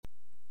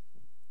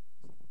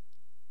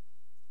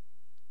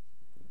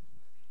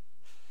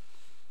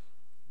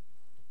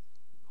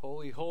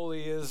Holy,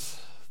 holy is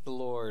the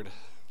Lord. I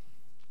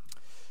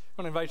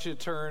want to invite you to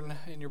turn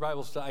in your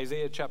Bibles to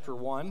Isaiah chapter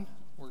 1.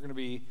 We're going to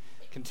be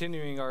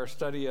continuing our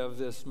study of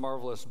this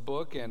marvelous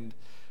book, and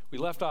we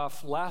left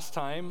off last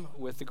time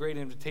with the great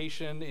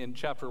invitation in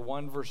chapter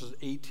 1, verses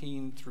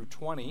 18 through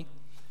 20.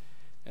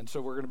 And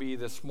so we're going to be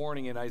this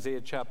morning in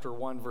Isaiah chapter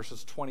 1,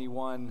 verses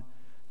 21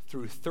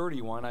 through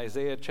 31.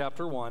 Isaiah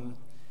chapter 1,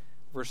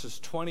 verses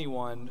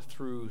 21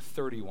 through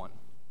 31.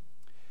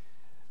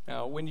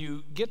 Now, when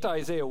you get to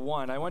Isaiah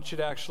 1, I want you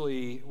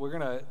to we're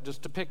going to,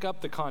 just to pick up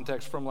the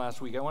context from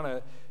last week, I want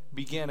to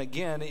begin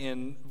again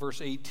in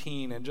verse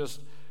 18 and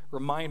just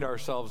remind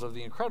ourselves of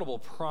the incredible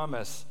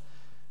promise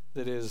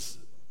that is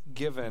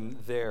given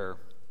there.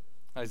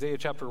 Isaiah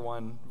chapter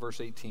 1, verse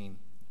 18.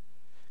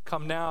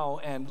 Come now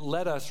and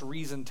let us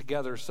reason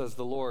together, says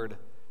the Lord.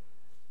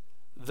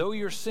 Though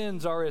your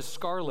sins are as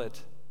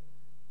scarlet,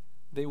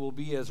 they will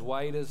be as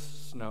white as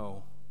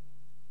snow.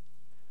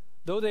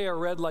 Though they are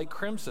red like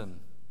crimson,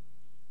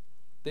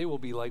 they will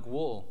be like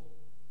wool.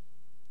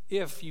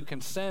 If you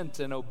consent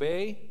and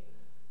obey,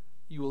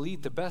 you will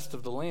eat the best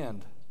of the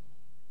land.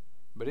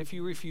 But if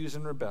you refuse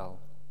and rebel,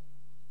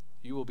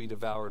 you will be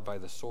devoured by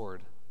the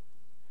sword.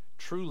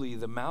 Truly,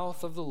 the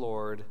mouth of the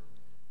Lord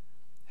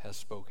has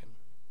spoken.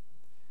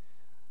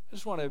 I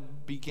just want to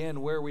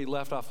begin where we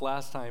left off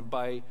last time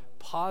by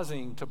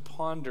pausing to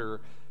ponder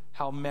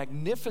how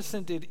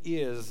magnificent it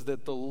is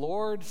that the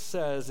Lord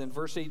says in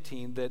verse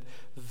 18 that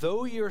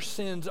though your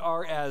sins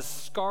are as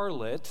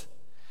scarlet,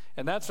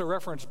 and that's a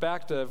reference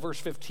back to verse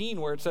 15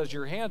 where it says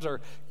your hands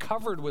are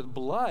covered with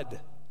blood.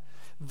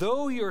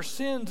 Though your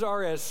sins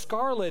are as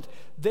scarlet,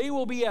 they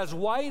will be as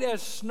white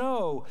as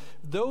snow.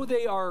 Though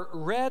they are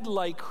red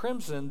like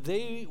crimson,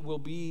 they will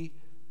be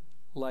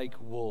like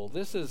wool.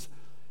 This is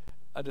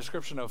a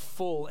description of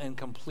full and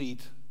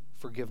complete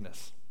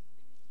forgiveness.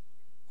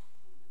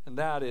 And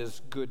that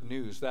is good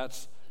news.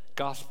 That's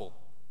gospel.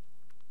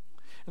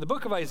 And the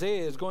book of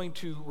Isaiah is going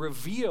to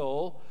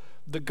reveal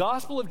the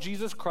gospel of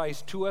Jesus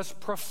Christ to us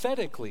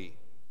prophetically.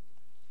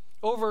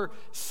 Over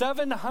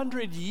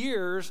 700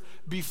 years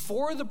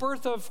before the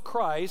birth of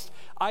Christ,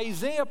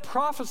 Isaiah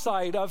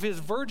prophesied of his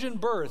virgin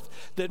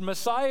birth, that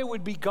Messiah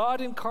would be God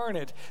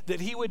incarnate,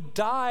 that he would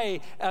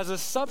die as a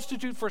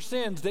substitute for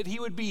sins, that he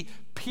would be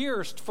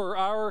pierced for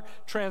our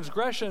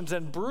transgressions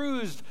and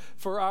bruised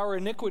for our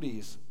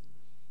iniquities.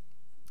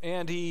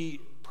 And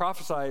he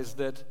prophesies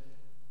that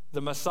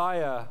the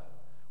Messiah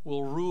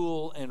will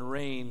rule and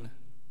reign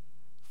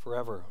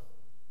forever.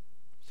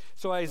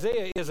 So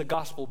Isaiah is a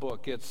gospel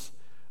book. It's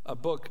a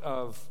book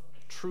of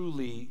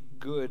truly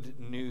good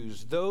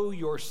news. Though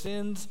your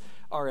sins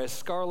are as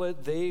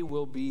scarlet, they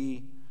will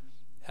be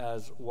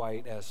as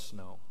white as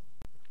snow.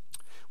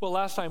 Well,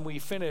 last time we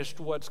finished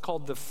what's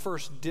called the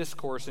first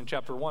discourse in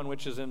chapter 1,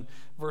 which is in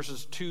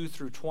verses 2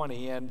 through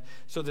 20. And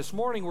so this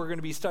morning we're going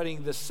to be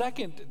studying the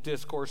second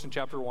discourse in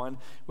chapter 1,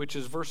 which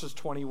is verses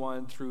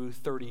 21 through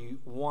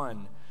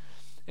 31.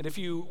 And if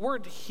you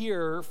weren't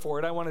here for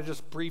it, I want to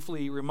just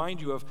briefly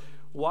remind you of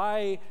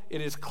why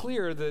it is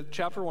clear that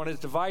chapter 1 is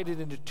divided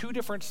into two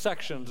different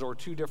sections or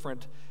two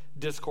different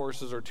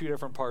discourses or two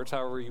different parts,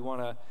 however you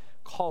want to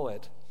call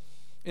it.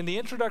 In the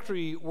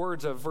introductory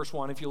words of verse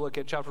 1, if you look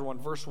at chapter 1,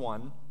 verse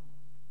 1,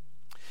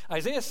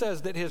 Isaiah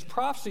says that his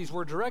prophecies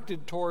were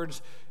directed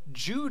towards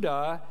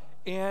Judah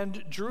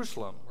and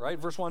Jerusalem, right?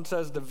 Verse 1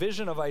 says, the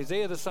vision of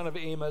Isaiah the son of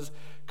Amos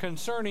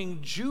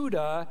concerning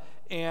Judah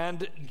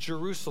and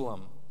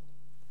Jerusalem.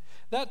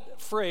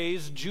 That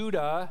phrase,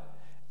 Judah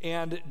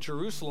and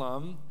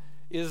Jerusalem,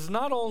 is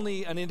not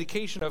only an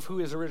indication of who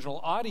his original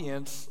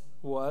audience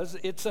was,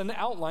 it's an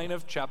outline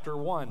of chapter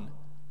 1,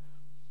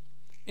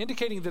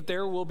 indicating that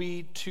there will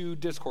be two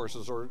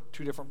discourses or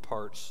two different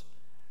parts.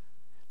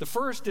 The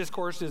first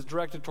discourse is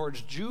directed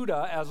towards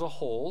Judah as a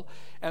whole,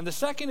 and the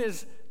second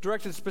is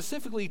directed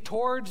specifically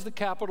towards the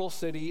capital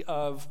city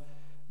of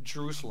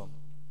Jerusalem.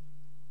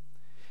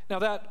 Now,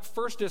 that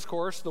first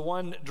discourse, the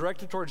one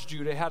directed towards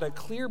Judah, had a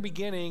clear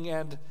beginning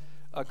and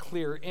a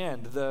clear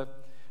end. The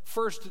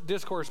first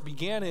discourse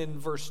began in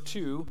verse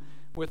 2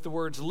 with the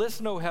words,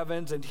 "Listen, O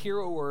heavens, and hear,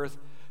 O earth,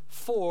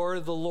 for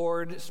the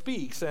Lord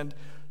speaks." And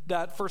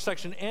that first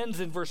section ends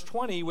in verse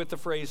 20 with the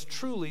phrase,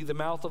 "Truly, the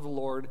mouth of the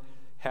Lord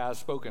has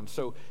spoken."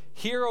 So,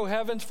 hear, O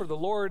heavens, for the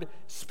Lord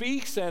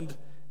speaks, and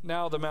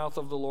now the mouth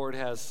of the Lord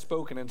has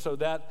spoken. And so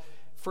that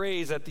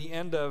phrase at the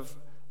end of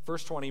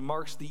verse 20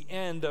 marks the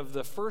end of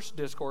the first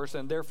discourse,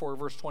 and therefore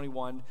verse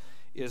 21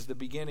 is the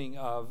beginning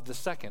of the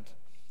second.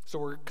 So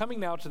we're coming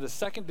now to the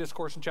second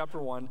discourse in chapter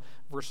 1,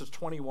 verses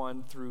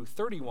 21 through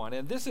 31.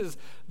 And this is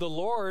the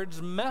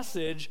Lord's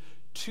message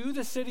to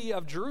the city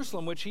of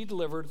Jerusalem, which he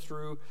delivered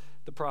through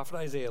the prophet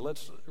Isaiah.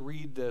 Let's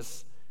read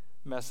this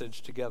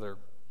message together.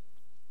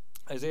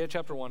 Isaiah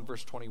chapter 1,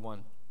 verse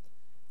 21.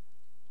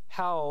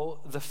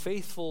 How the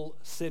faithful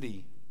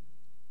city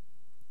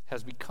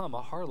has become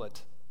a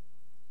harlot.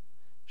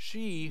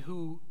 She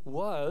who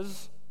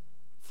was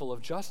full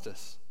of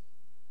justice.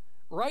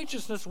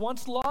 Righteousness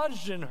once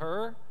lodged in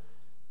her,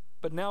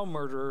 but now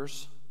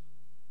murderers.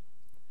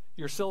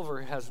 Your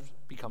silver has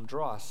become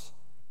dross.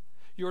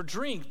 your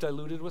drink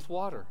diluted with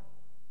water.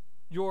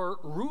 Your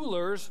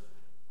rulers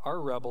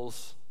are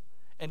rebels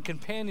and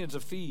companions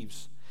of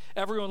thieves.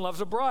 Everyone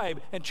loves a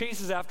bribe and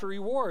chases after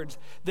rewards.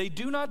 They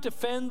do not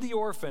defend the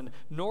orphan,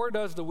 nor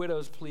does the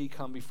widow's plea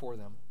come before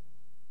them.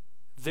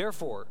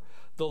 Therefore,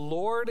 the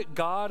Lord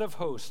God of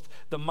hosts,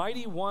 the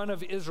mighty one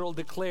of Israel,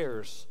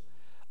 declares,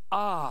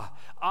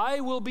 I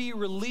will be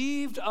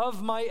relieved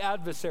of my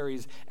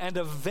adversaries and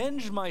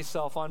avenge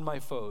myself on my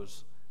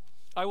foes.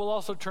 I will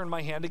also turn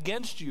my hand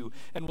against you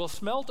and will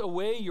smelt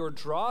away your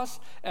dross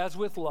as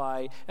with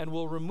lye and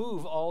will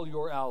remove all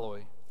your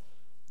alloy.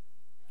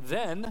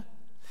 Then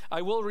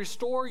I will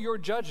restore your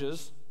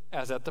judges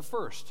as at the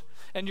first,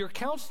 and your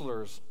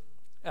counselors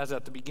as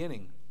at the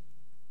beginning.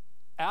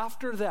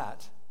 After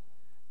that,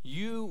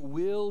 you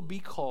will be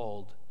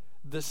called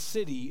the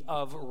city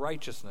of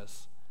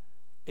righteousness,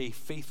 a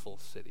faithful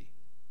city.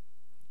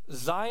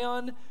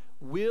 Zion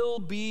will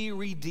be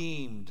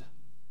redeemed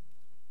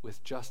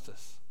with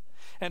justice,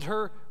 and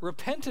her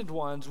repentant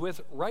ones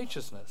with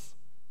righteousness.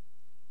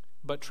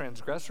 But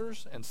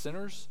transgressors and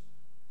sinners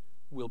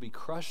will be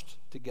crushed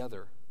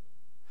together,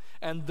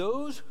 and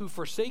those who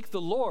forsake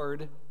the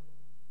Lord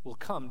will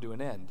come to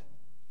an end.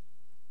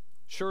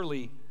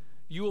 Surely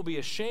you will be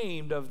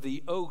ashamed of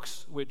the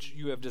oaks which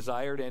you have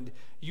desired, and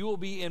you will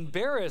be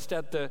embarrassed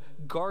at the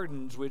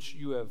gardens which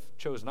you have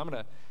chosen. I'm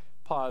going to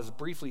pause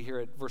briefly here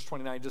at verse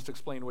 29 just to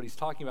explain what he's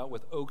talking about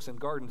with oaks and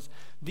gardens.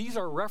 These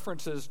are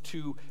references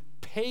to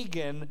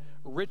pagan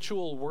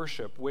ritual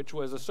worship, which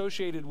was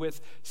associated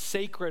with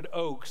sacred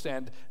oaks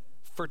and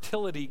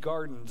fertility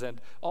gardens, and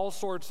all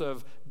sorts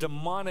of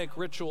demonic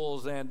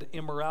rituals and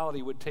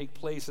immorality would take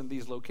place in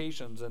these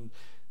locations. And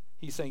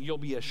he's saying you'll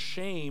be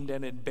ashamed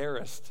and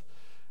embarrassed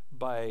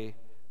by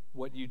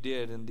what you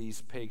did in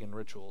these pagan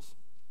rituals.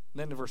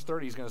 And then in verse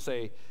 30 he's going to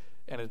say,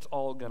 and it's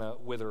all going to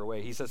wither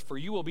away. He says, for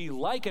you will be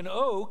like an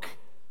oak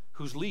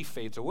whose leaf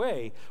fades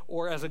away,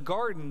 or as a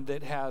garden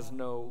that has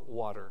no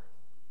water.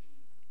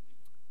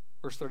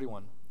 Verse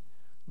 31,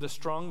 the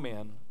strong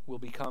man will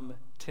become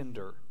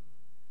tinder,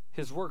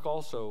 his work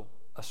also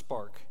a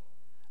spark.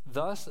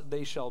 Thus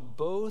they shall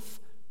both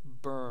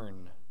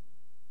burn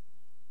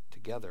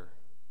together,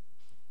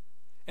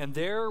 and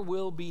there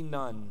will be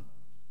none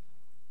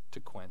to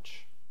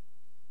quench.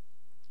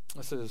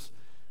 This is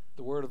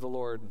the word of the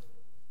Lord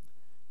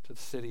to the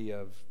city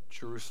of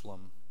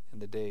Jerusalem in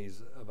the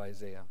days of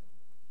Isaiah.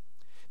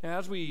 Now,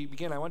 as we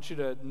begin, I want you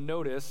to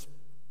notice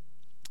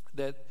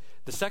that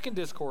the second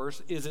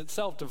discourse is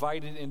itself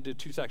divided into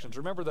two sections.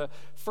 Remember, the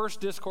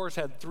first discourse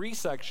had 3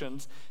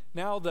 sections.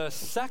 Now the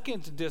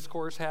second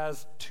discourse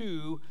has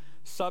 2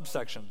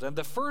 subsections. And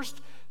the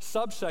first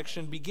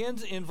subsection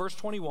begins in verse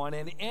 21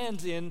 and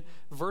ends in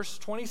verse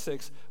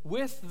 26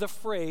 with the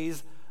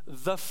phrase,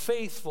 the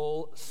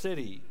faithful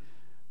city.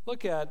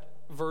 Look at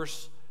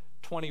verse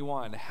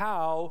 21,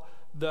 how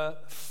the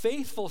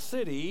faithful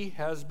city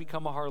has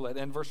become a harlot.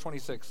 And verse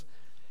 26,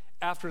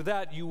 after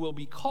that you will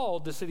be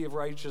called the city of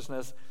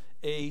righteousness,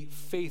 a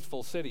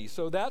faithful city.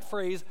 So that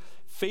phrase,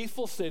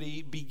 faithful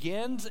city,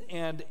 begins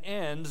and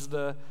ends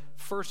the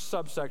first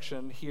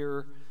subsection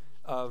here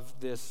of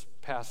this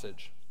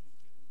passage.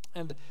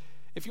 And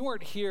if you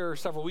weren't here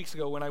several weeks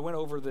ago when I went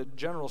over the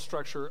general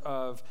structure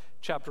of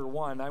chapter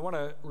 1, I want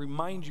to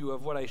remind you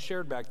of what I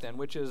shared back then,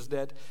 which is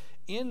that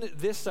in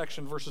this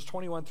section, verses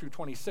 21 through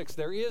 26,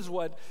 there is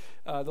what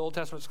the Old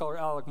Testament scholar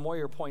Alec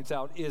Moyer points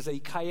out is a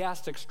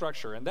chiastic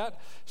structure. And that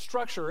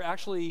structure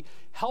actually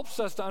helps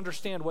us to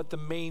understand what the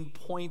main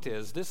point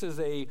is. This is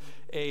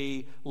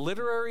a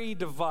literary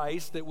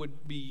device that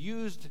would be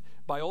used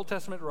by Old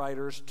Testament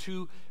writers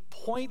to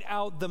point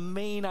out the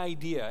main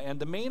idea. And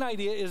the main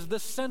idea is the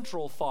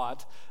central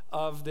thought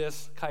of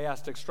this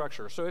chiastic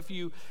structure. So if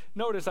you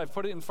notice, I've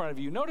put it in front of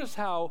you. Notice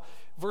how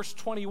verse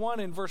 21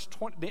 and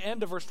the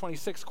end of verse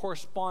 26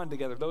 correspond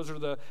together. Those are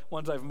the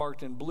ones I've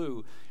marked in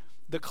blue.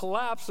 The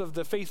collapse of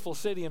the faithful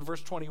city in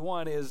verse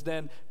 21 is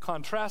then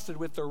contrasted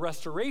with the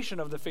restoration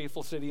of the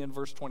faithful city in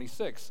verse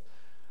 26.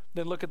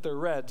 Then look at the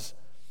reds.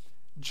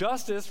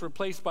 Justice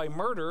replaced by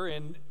murder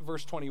in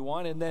verse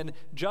 21, and then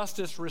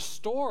justice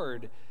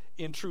restored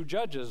in true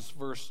judges,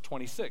 verse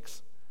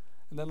 26.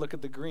 And then look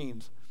at the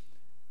greens.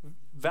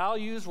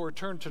 Values were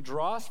turned to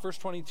dross, verse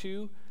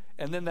 22,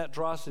 and then that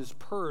dross is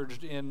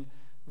purged in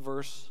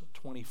verse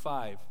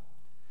 25.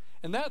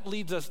 And that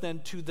leads us then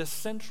to the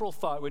central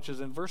thought, which is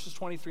in verses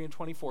 23 and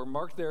 24,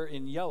 marked there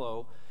in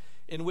yellow,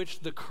 in which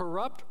the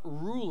corrupt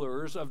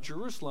rulers of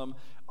Jerusalem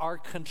are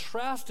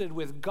contrasted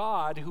with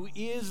God, who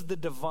is the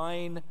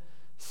divine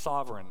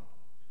sovereign.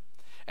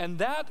 And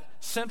that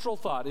central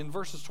thought in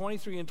verses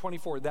 23 and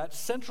 24, that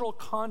central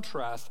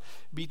contrast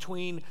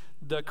between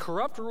the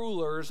corrupt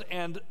rulers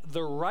and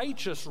the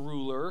righteous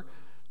ruler,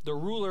 the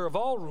ruler of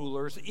all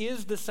rulers,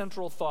 is the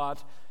central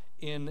thought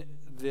in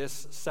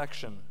this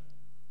section.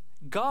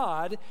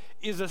 God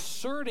is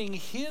asserting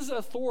his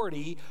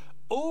authority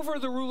over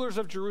the rulers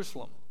of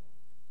Jerusalem.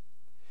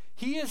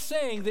 He is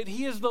saying that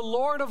he is the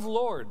Lord of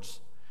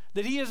lords,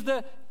 that he is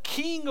the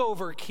king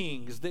over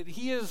kings, that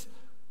he is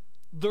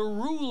the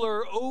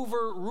ruler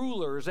over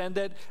rulers, and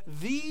that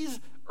these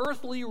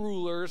earthly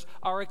rulers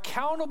are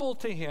accountable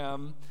to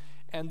him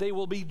and they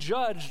will be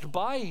judged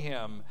by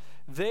him.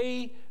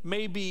 They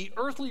may be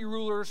earthly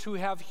rulers who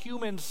have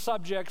human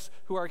subjects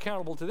who are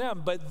accountable to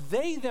them, but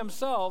they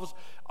themselves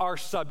are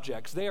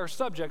subjects. They are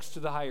subjects to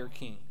the higher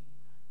king.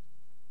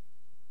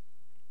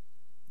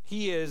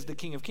 He is the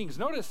King of Kings.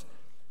 Notice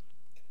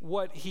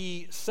what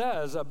he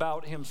says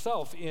about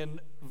himself in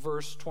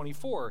verse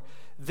 24.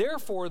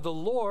 Therefore, the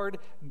Lord,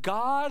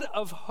 God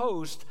of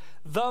hosts,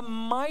 the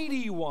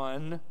mighty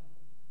one,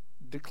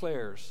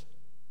 declares.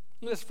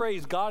 This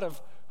phrase, God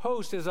of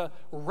hosts, is a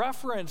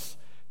reference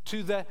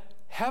to the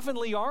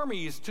heavenly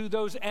armies, to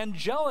those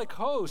angelic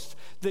hosts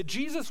that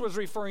Jesus was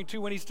referring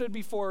to when he stood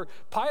before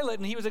Pilate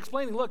and he was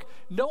explaining, look,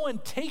 no one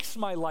takes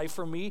my life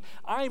from me.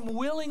 I'm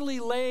willingly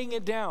laying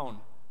it down.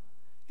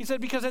 He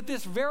said, because at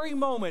this very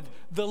moment,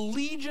 the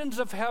legions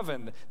of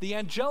heaven, the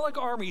angelic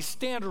armies,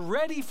 stand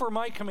ready for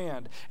my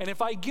command. And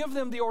if I give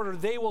them the order,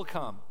 they will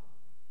come.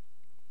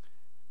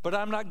 But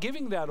I'm not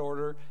giving that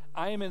order.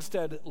 I am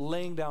instead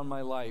laying down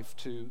my life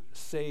to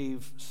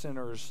save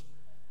sinners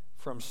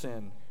from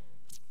sin.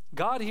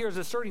 God here is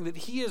asserting that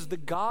he is the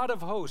God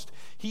of hosts.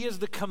 He is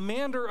the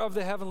commander of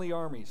the heavenly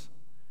armies.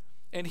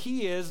 And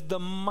he is the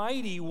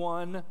mighty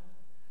one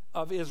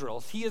of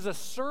Israel. He is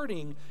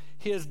asserting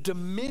his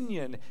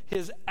dominion,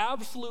 his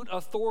absolute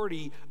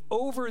authority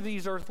over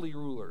these earthly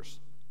rulers.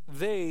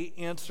 They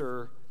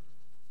answer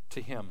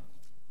to him.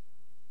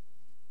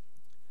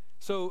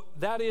 So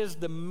that is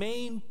the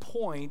main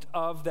point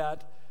of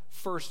that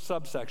first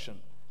subsection.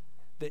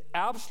 The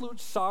absolute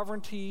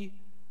sovereignty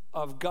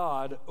of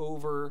God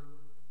over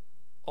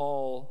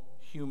all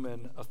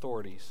human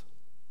authorities.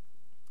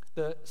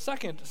 The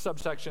second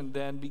subsection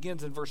then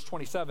begins in verse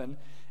 27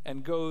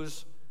 and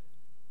goes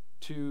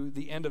to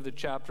the end of the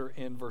chapter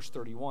in verse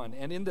 31.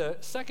 And in the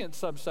second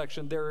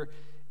subsection, there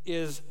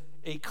is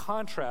a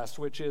contrast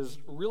which is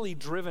really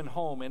driven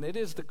home, and it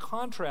is the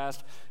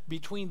contrast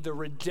between the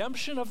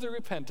redemption of the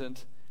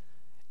repentant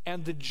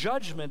and the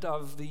judgment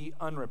of the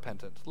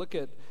unrepentant. Look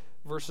at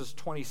verses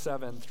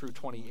 27 through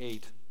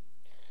 28.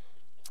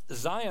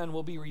 Zion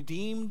will be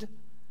redeemed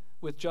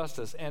with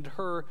justice, and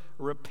her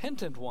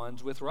repentant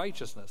ones with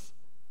righteousness.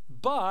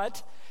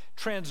 But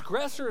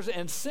transgressors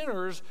and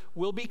sinners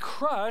will be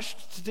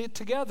crushed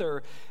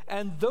together,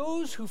 and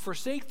those who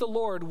forsake the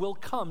Lord will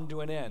come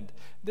to an end.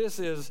 This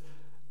is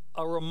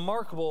a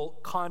remarkable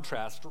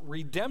contrast: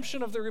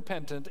 redemption of the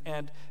repentant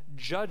and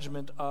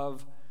judgment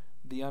of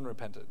the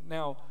unrepentant.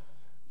 Now,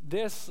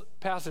 this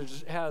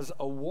passage has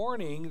a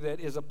warning that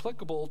is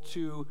applicable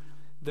to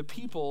the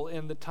people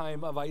in the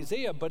time of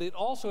Isaiah, but it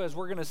also, as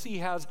we're going to see,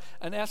 has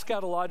an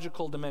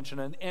eschatological dimension,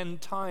 an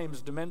end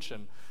times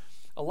dimension.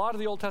 A lot of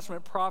the Old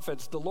Testament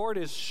prophets, the Lord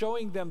is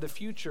showing them the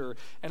future,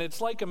 and it's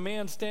like a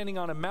man standing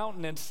on a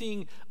mountain and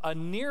seeing a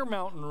near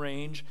mountain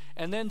range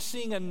and then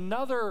seeing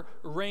another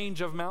range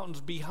of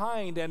mountains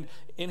behind, and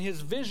in his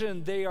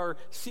vision they are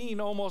seen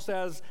almost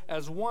as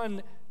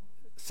one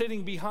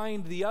sitting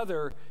behind the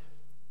other,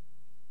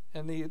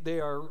 and they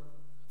are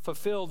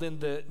fulfilled in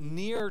the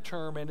near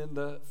term and in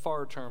the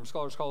far term.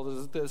 Scholars call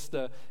this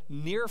the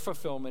near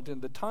fulfillment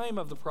in the time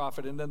of the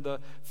prophet, and then the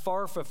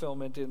far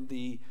fulfillment in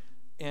the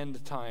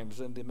end times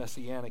and the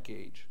messianic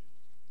age.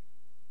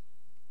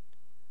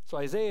 So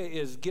Isaiah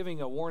is giving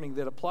a warning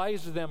that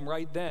applies to them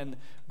right then,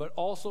 but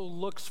also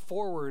looks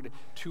forward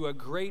to a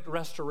great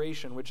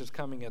restoration which is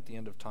coming at the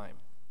end of time.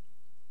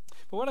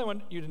 But what I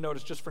want you to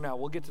notice just for now,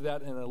 we'll get to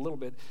that in a little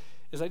bit,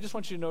 is I just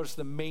want you to notice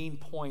the main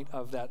point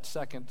of that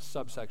second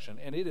subsection,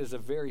 and it is a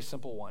very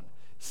simple one.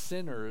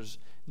 Sinners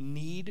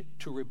need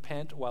to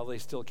repent while they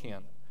still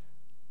can.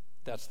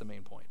 That's the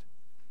main point.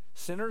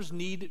 Sinners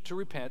need to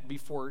repent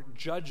before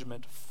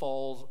judgment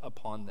falls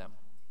upon them.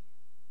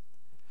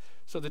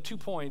 So the 2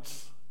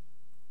 points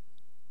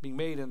being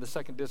made in the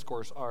second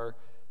discourse are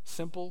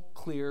simple,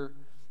 clear,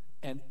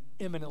 and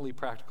eminently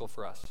practical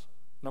for us.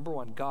 Number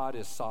one, God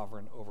is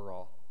sovereign over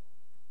all.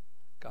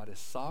 God is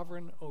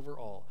sovereign over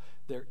all.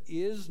 There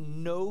is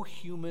no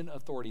human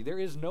authority. There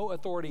is no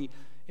authority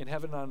in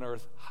heaven and on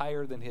earth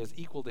higher than his,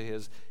 equal to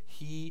his.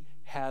 He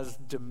has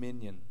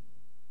dominion.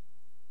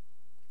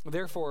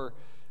 Therefore,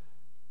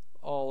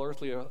 all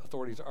earthly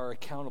authorities are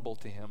accountable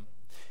to him,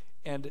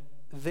 and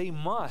they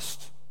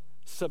must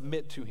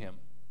submit to him.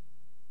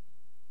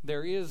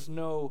 There is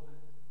no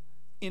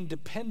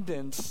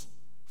independence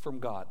from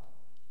God.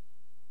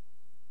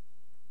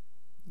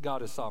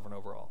 God is sovereign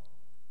over all.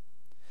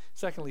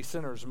 Secondly,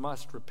 sinners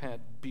must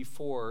repent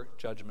before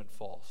judgment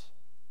falls.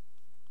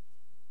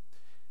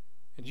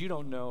 And you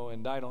don't know,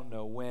 and I don't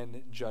know,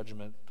 when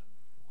judgment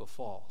will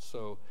fall.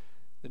 So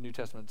the New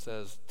Testament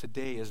says,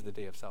 today is the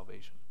day of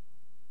salvation.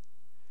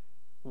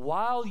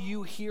 While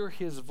you hear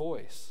his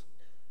voice,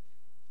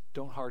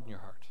 don't harden your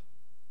heart.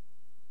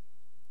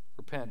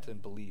 Repent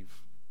and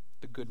believe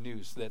the good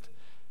news that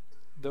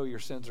though your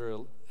sins are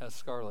as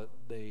scarlet,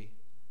 they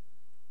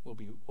will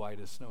be white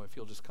as snow if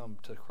you'll just come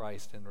to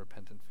Christ in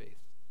repentant faith.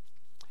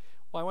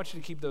 Well, I want you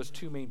to keep those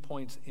 2 main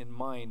points in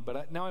mind,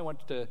 but now I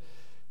want to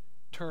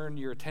turn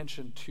your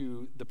attention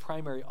to the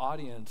primary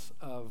audience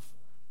of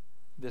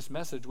this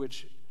message,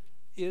 which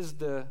is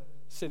the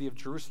city of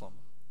Jerusalem.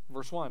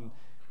 Verse 1,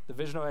 the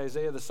vision of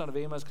Isaiah, the son of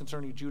Amos,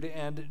 concerning Judah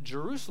and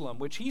Jerusalem,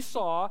 which he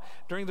saw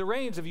during the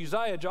reigns of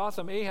Uzziah,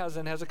 Jotham, Ahaz,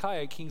 and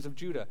Hezekiah, kings of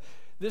Judah.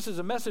 This is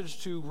a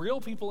message to real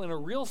people in a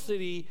real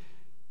city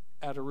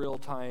at a real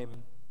time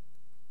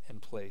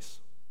and place.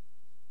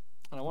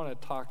 And I want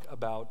to talk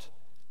about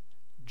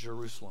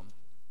Jerusalem.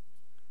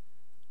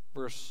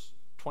 Verse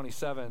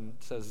 27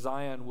 says,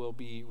 Zion will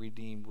be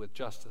redeemed with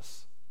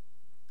justice.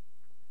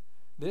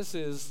 This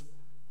is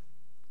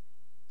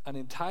an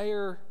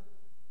entire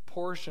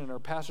portion or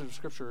passage of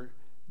Scripture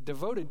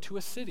devoted to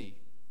a city,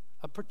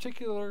 a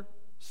particular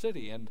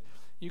city. And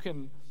you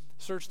can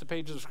search the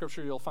pages of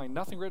Scripture, you'll find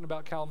nothing written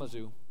about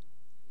Kalamazoo,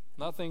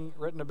 nothing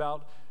written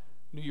about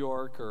New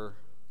York or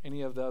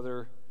any of the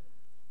other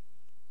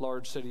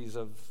large cities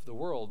of the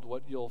world.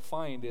 What you'll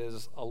find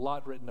is a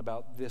lot written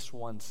about this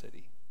one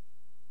city,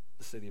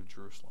 the city of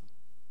Jerusalem.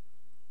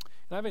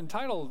 And I've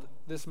entitled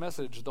this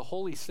message, The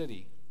Holy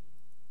City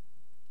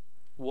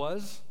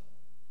Was,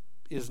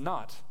 Is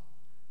Not,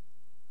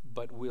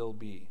 But Will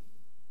Be.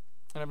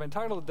 And I've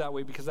entitled it that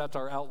way because that's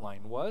our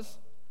outline. Was,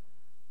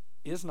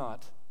 is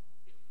not,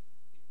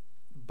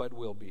 but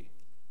will be.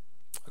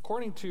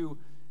 According to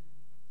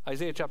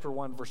Isaiah chapter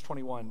 1, verse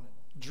 21,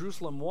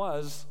 Jerusalem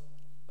was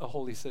a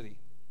holy city.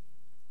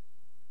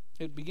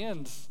 It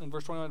begins in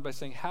verse 21 by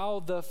saying, how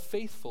the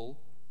faithful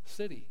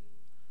city.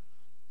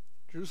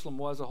 Jerusalem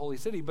was a holy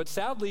city. But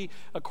sadly,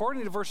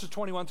 according to verses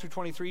 21 through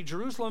 23,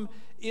 Jerusalem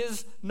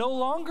is no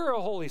longer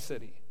a holy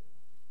city.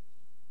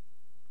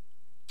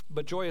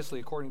 But joyously,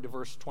 according to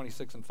verse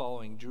 26 and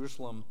following,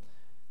 Jerusalem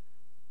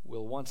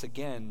will once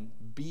again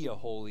be a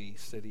holy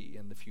city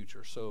in the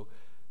future. So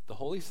the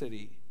holy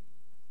city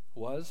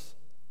was,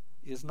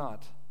 is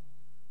not,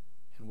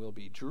 and will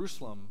be.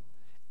 Jerusalem,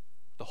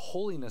 the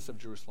holiness of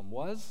Jerusalem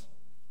was,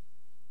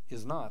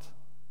 is not,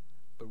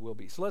 but will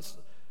be. So let's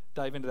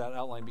dive into that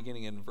outline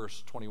beginning in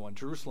verse 21.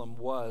 Jerusalem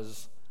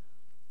was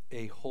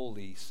a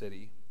holy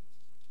city.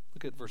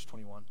 Look at verse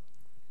 21.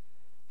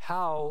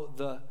 How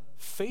the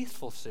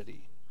faithful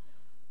city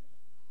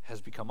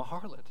has become a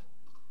harlot.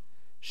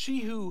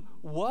 She who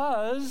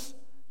was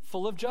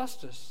full of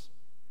justice.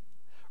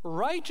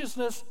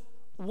 Righteousness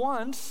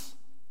once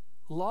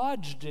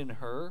lodged in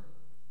her,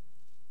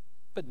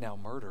 but now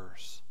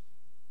murders.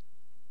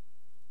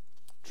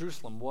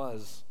 Jerusalem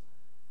was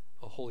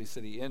a holy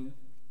city. In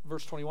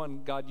verse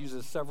 21, God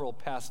uses several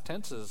past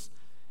tenses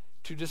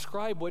to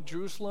describe what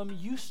Jerusalem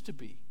used to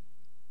be.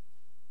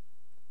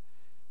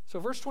 So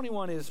verse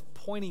 21 is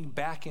pointing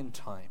back in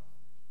time.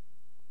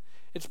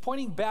 It's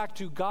pointing back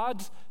to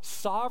God's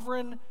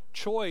sovereign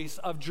choice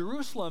of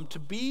Jerusalem to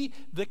be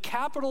the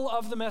capital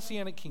of the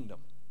Messianic kingdom,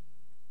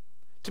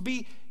 to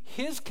be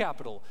his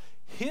capital,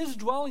 his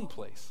dwelling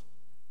place.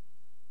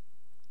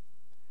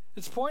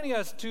 It's pointing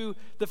us to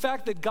the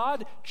fact that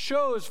God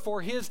chose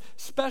for his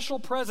special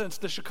presence,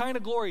 the Shekinah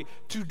glory,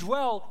 to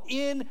dwell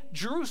in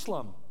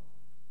Jerusalem.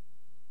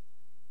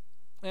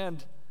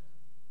 And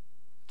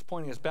it's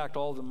pointing us back to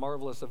all the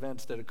marvelous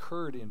events that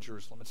occurred in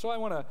Jerusalem. And so I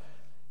want to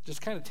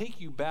just kind of take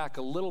you back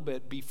a little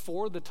bit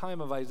before the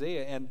time of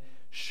Isaiah and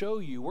show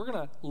you. We're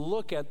going to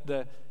look at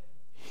the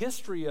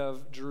history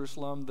of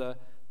Jerusalem, the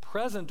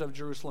present of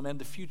Jerusalem, and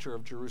the future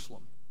of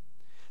Jerusalem.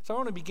 So I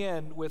want to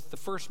begin with the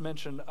first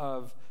mention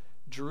of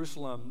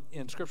Jerusalem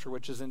in Scripture,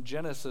 which is in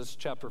Genesis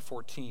chapter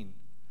 14.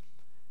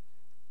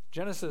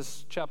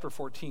 Genesis chapter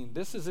 14.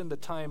 This is in the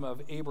time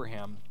of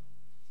Abraham.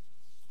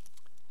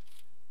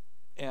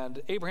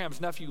 And Abraham's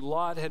nephew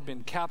Lot had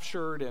been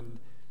captured, and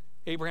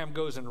Abraham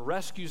goes and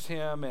rescues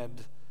him,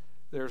 and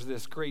there's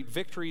this great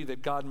victory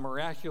that God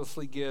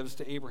miraculously gives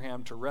to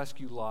Abraham to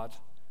rescue Lot.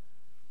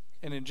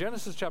 And in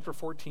Genesis chapter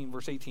 14,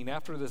 verse 18,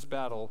 after this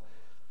battle,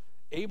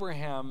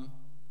 Abraham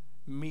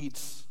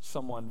meets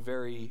someone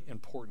very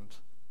important.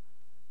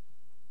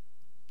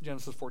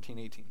 Genesis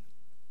 14:18.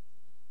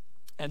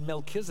 And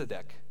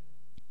Melchizedek,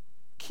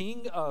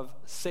 king of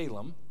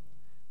Salem,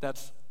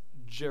 that's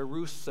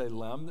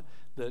Jerusalem.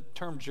 The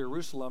term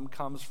Jerusalem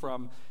comes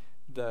from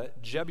the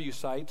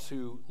Jebusites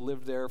who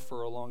lived there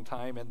for a long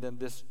time, and then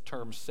this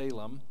term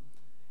Salem.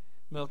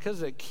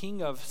 Melchizedek,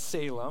 king of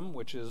Salem,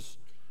 which is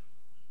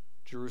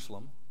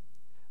Jerusalem,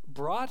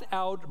 brought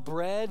out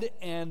bread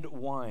and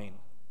wine.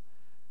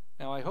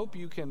 Now, I hope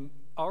you can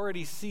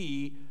already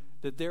see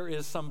that there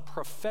is some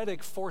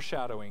prophetic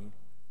foreshadowing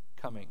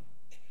coming.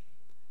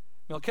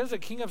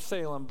 Melchizedek, king of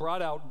Salem,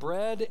 brought out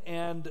bread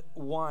and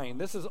wine.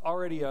 This is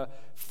already a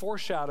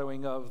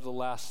foreshadowing of the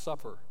Last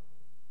Supper.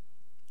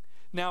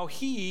 Now,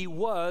 he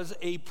was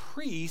a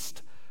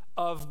priest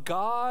of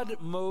God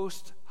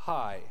Most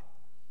High.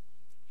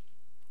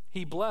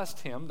 He blessed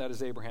him, that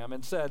is Abraham,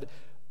 and said,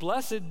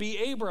 "Blessed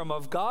be Abram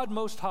of God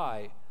Most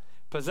High,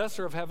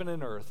 possessor of heaven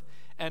and earth,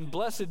 and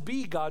blessed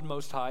be God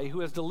Most High, who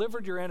has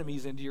delivered your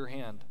enemies into your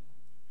hand."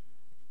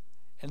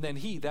 And then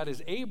he, that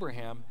is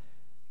Abraham,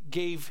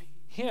 gave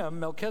him,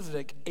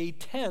 Melchizedek, a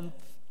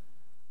tenth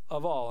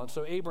of all. And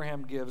so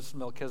Abraham gives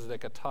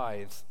Melchizedek a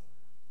tithe.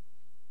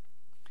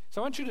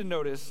 So I want you to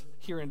notice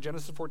here in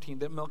Genesis 14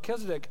 that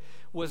Melchizedek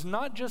was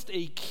not just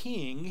a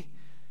king,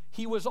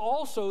 he was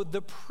also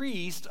the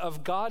priest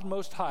of God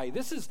Most High.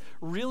 This is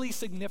really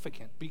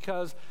significant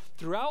because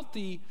throughout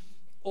the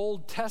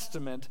Old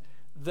Testament,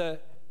 the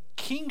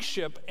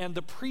kingship and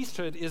the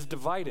priesthood is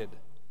divided.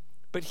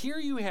 But here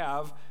you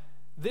have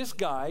this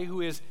guy who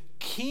is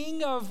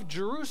king of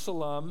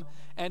Jerusalem,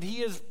 and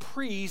he is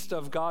priest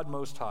of God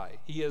Most High.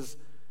 He is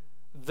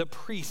the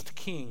priest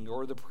king,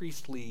 or the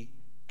priestly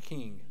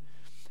king.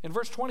 In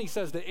verse 20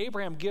 says that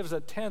Abraham gives a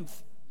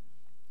tenth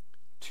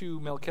to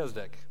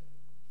Melchizedek.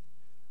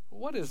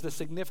 What is the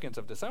significance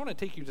of this? I want to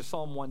take you to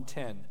Psalm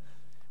 110,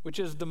 which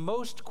is the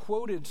most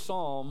quoted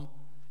psalm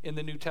in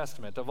the New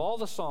Testament. Of all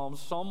the Psalms,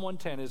 Psalm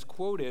 110 is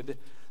quoted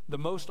the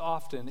most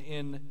often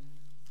in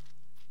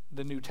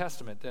the New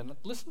Testament. And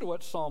listen to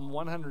what Psalm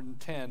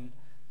 110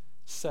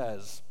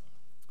 says.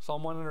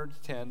 Psalm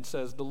 110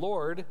 says, "The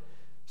Lord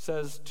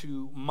says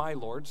to my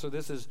Lord," so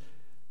this is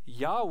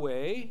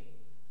Yahweh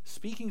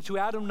speaking to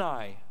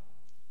Adonai,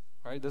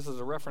 right? This is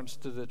a reference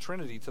to the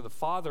Trinity, to the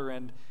Father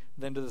and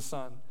then to the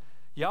Son.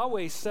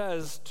 Yahweh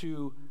says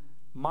to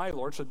my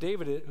Lord, so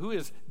David, who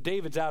is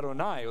David's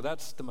Adonai? Well,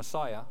 that's the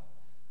Messiah.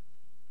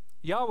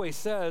 Yahweh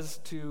says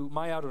to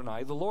my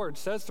Adonai, the Lord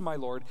says to my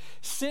Lord,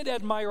 "Sit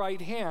at my right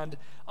hand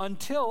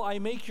until I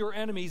make your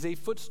enemies a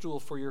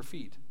footstool for your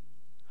feet."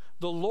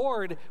 The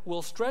Lord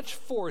will stretch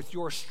forth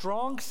your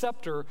strong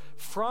scepter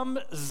from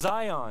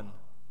Zion,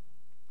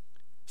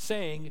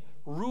 saying,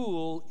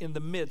 "Rule in the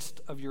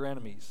midst of your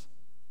enemies."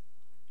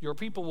 Your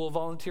people will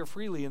volunteer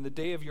freely in the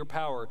day of your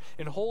power.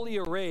 In holy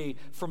array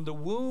from the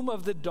womb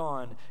of the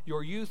dawn,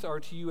 your youth are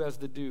to you as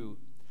the dew.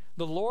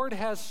 The Lord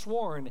has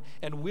sworn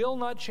and will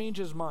not change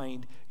his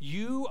mind.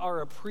 You are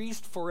a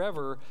priest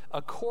forever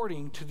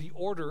according to the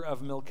order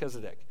of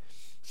Melchizedek.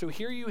 So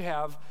here you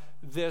have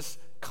this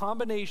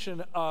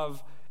combination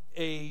of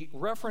a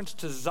reference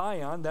to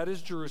Zion, that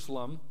is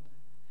Jerusalem.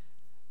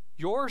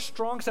 Your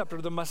strong scepter,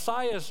 the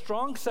Messiah's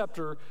strong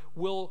scepter,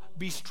 will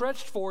be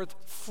stretched forth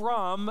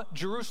from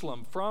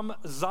Jerusalem, from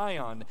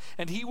Zion,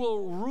 and he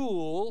will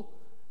rule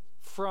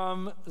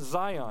from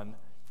Zion.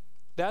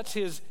 That's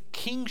his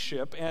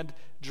kingship, and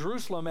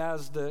Jerusalem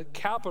as the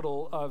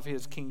capital of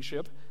his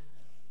kingship.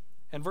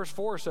 And verse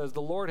 4 says,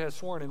 "The Lord has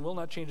sworn and will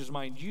not change his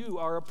mind. You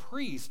are a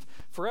priest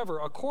forever,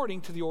 according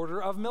to the order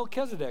of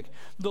Melchizedek.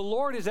 The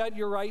Lord is at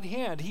your right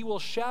hand. He will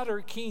shatter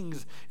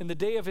kings in the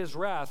day of his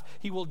wrath.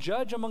 He will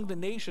judge among the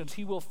nations.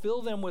 He will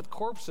fill them with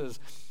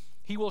corpses.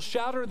 He will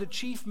shatter the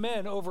chief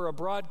men over a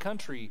broad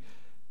country.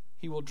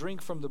 He will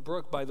drink from the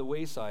brook by the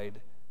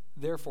wayside.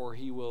 Therefore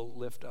he will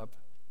lift up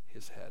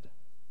his head."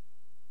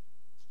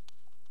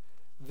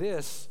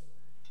 This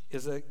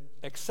is an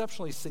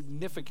exceptionally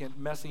significant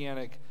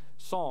messianic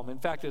psalm. In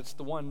fact, it's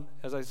the one,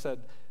 as I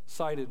said,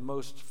 cited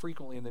most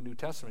frequently in the New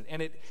Testament.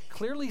 And it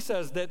clearly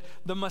says that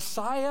the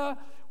Messiah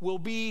will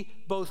be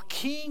both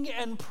king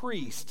and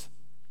priest.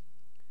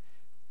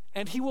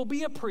 And he will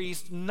be a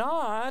priest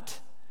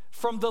not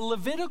from the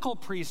Levitical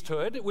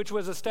priesthood, which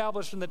was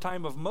established in the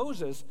time of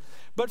Moses,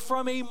 but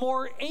from a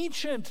more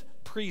ancient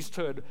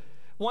priesthood,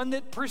 one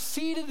that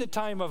preceded the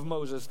time of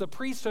Moses, the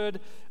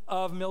priesthood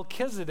of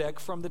Melchizedek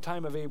from the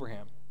time of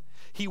Abraham.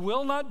 He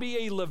will not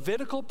be a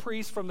Levitical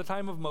priest from the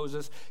time of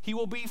Moses. He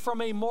will be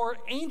from a more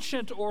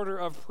ancient order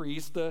of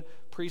priests, the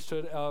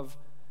priesthood of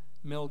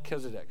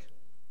Melchizedek,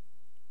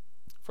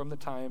 from the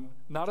time,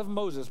 not of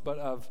Moses, but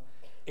of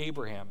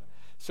Abraham.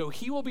 So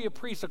he will be a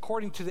priest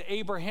according to the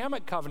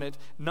Abrahamic covenant,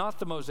 not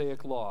the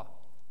Mosaic law.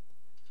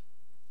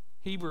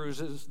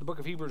 The book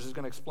of Hebrews is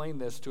going to explain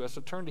this to us.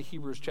 So turn to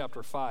Hebrews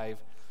chapter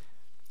 5.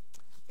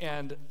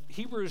 And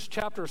Hebrews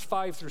chapters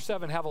 5 through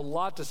 7 have a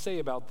lot to say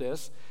about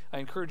this. I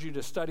encourage you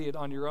to study it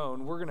on your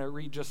own. We're going to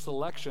read just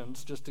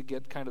selections just to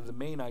get kind of the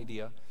main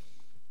idea.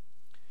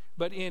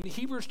 But in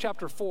Hebrews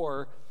chapter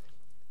 4,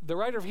 the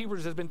writer of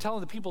Hebrews has been telling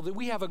the people that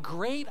we have a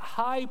great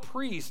high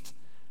priest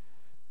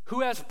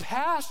who has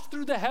passed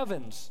through the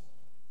heavens,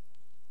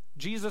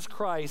 Jesus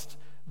Christ,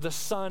 the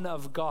Son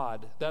of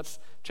God. That's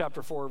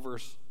chapter 4,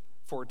 verse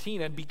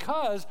 14. And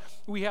because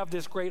we have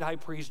this great high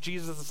priest,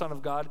 Jesus, the Son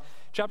of God,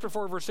 chapter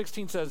 4, verse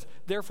 16 says,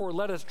 "Therefore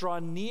let us draw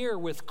near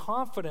with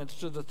confidence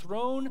to the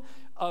throne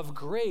of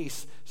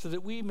grace so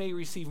that we may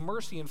receive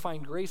mercy and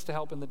find grace to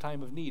help in the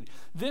time of need."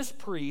 This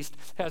priest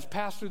has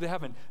passed through the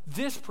heaven.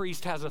 This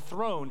priest has a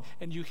throne,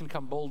 and you can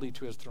come boldly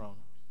to his throne.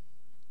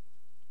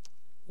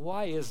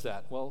 Why is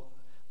that? Well,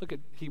 look at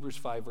Hebrews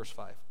 5, verse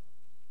 5.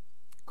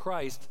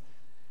 Christ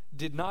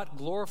did not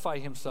glorify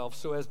himself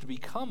so as to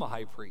become a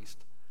high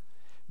priest,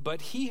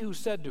 but he who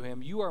said to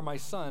him, "You are my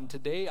son,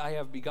 today I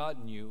have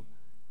begotten you,"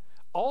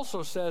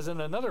 also says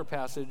in another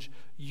passage,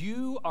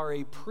 "You are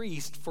a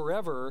priest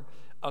forever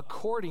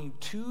according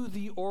to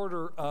the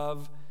order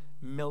of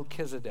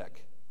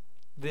Melchizedek,"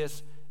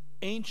 this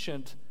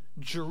ancient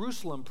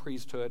Jerusalem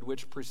priesthood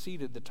which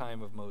preceded the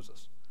time of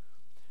Moses.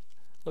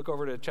 Look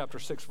over to chapter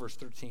 6, verse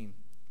 13.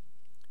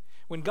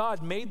 When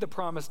God made the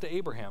promise to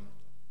Abraham,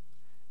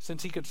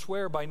 since he could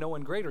swear by no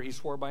one greater, he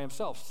swore by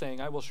himself,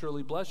 saying, "I will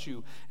surely bless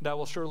you, and I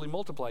will surely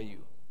multiply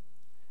you."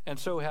 And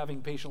so,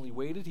 having patiently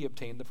waited, he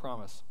obtained the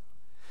promise.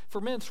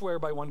 For men swear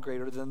by one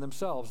greater than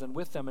themselves, and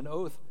with them an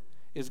oath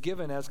is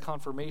given as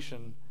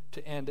confirmation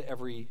to end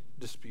every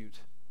dispute.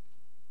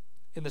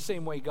 In the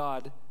same way,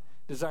 God,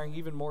 desiring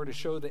even more to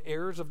show the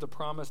heirs of the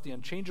promise the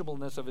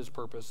unchangeableness of his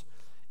purpose,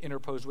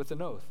 interposed with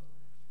an oath,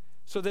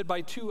 so that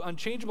by two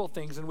unchangeable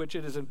things in which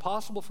it is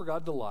impossible for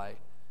God to lie,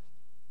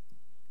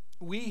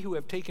 we who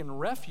have taken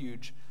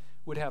refuge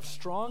would have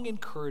strong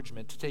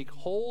encouragement to take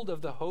hold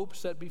of the hope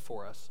set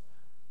before us.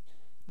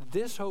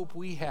 This hope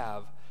we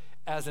have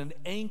as an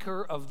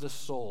anchor of the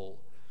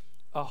soul,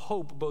 a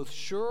hope both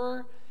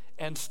sure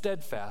and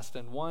steadfast,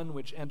 and one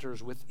which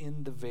enters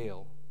within the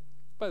veil.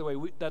 By the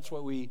way, that's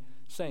what we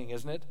sang,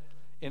 isn't it?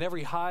 In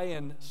every high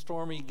and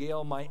stormy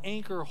gale, my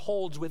anchor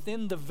holds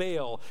within the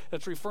veil.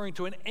 That's referring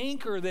to an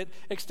anchor that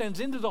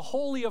extends into the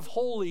Holy of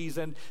Holies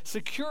and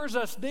secures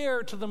us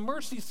there to the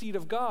mercy seat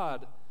of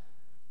God.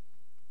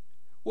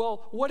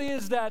 Well, what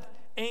is that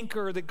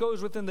anchor that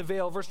goes within the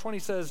veil? Verse 20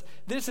 says,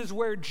 this is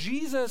where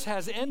Jesus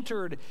has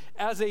entered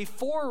as a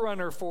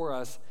forerunner for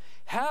us,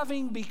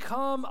 having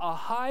become a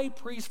high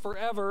priest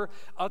forever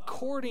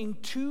according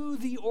to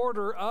the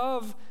order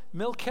of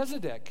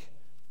Melchizedek.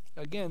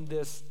 Again,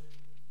 this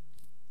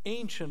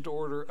ancient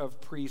order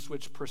of priests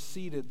which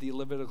preceded the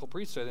Levitical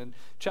priesthood. And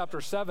chapter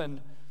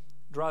 7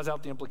 draws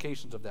out the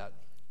implications of that.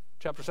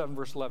 Chapter 7,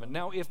 verse 11.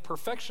 Now, if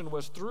perfection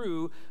was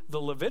through the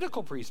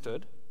Levitical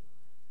priesthood,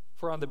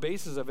 for on the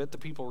basis of it the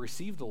people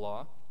received the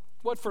law,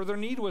 what further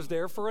need was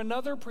there for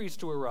another priest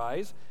to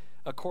arise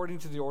according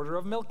to the order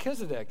of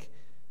Melchizedek,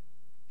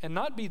 and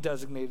not be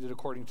designated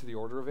according to the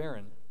order of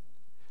Aaron?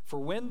 For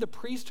when the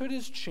priesthood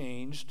is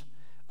changed,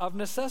 of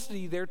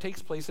necessity there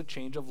takes place a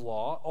change of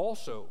law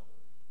also.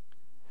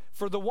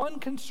 For the one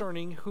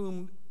concerning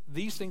whom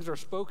these things are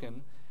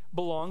spoken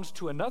belongs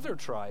to another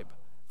tribe,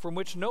 from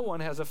which no one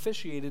has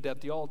officiated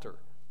at the altar.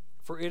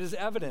 For it is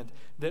evident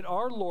that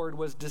our Lord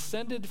was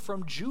descended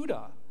from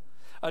Judah,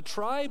 a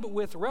tribe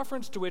with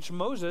reference to which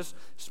Moses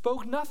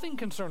spoke nothing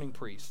concerning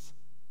priests.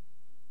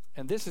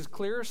 And this is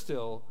clearer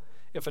still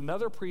if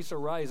another priest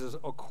arises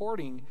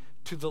according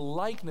to the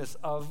likeness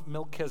of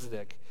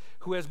Melchizedek,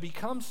 who has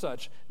become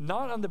such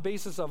not on the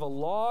basis of a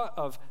law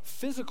of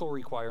physical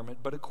requirement,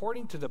 but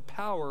according to the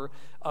power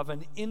of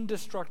an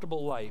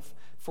indestructible life.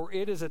 For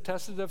it is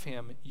attested of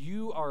him,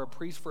 you are a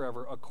priest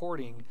forever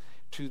according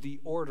to the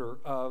order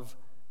of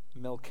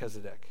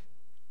Melchizedek.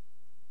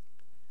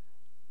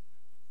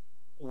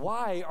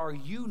 Why are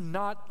you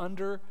not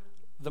under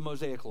the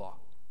Mosaic law?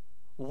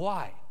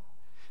 Why?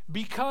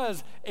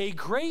 Because a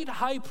great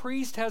high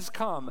priest has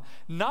come,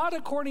 not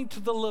according to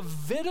the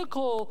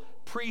Levitical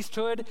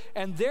priesthood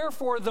and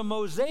therefore the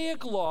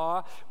Mosaic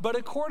law, but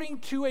according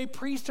to a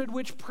priesthood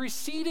which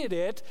preceded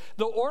it,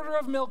 the order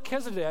of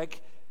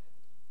Melchizedek,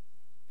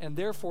 and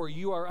therefore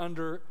you are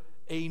under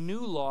a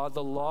new law,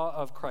 the law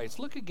of Christ.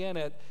 Look again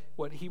at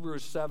what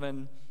Hebrews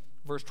 7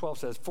 verse 12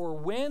 says. For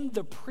when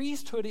the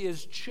priesthood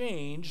is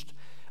changed,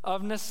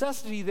 of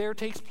necessity there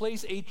takes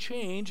place a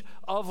change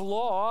of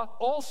law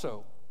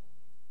also.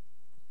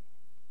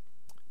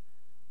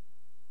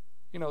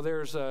 You know,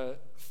 there's a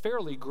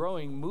fairly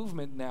growing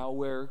movement now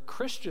where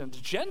Christians,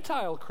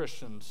 Gentile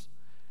Christians,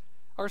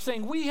 are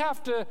saying we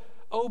have to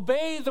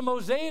obey the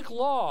Mosaic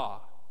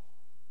law.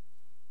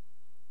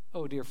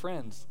 Oh, dear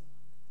friends,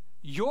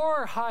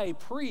 your high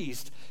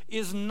priest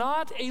is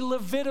not a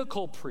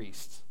Levitical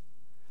priest.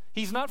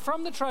 He's not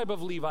from the tribe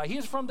of Levi. He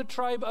is from the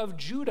tribe of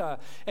Judah,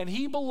 and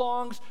he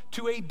belongs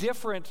to a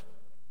different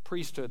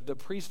priesthood, the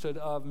priesthood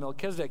of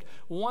Melchizedek,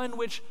 one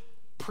which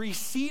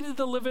preceded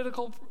the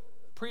Levitical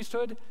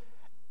priesthood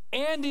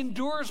and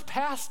endures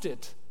past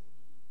it.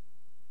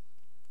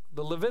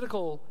 The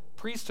Levitical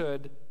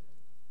priesthood,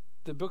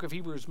 the book of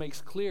Hebrews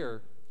makes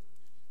clear,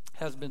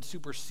 has been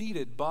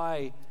superseded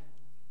by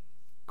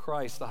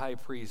Christ, the high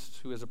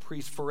priest, who is a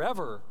priest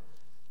forever,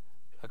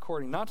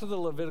 according not to the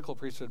Levitical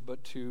priesthood,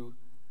 but to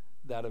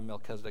that of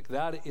Melchizedek.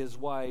 That is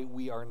why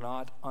we are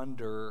not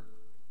under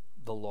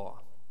the law.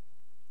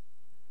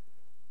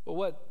 But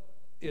what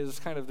is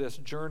kind of this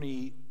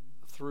journey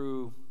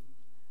through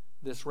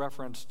this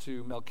reference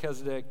to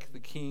Melchizedek, the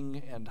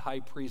king and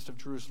high priest of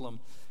Jerusalem?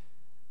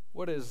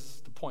 What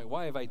is the point?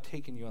 Why have I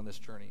taken you on this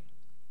journey?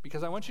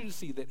 Because I want you to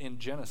see that in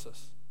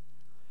Genesis,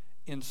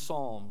 in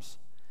Psalms,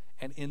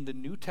 and in the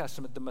New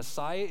Testament, the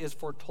Messiah is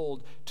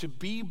foretold to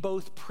be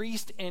both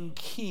priest and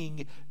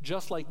king,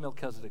 just like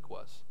Melchizedek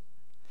was.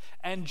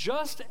 And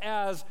just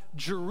as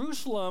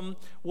Jerusalem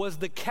was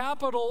the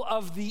capital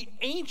of the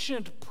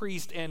ancient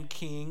priest and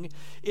king,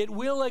 it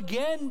will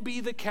again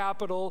be the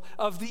capital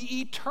of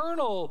the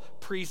eternal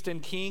priest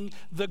and king,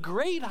 the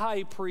great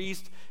high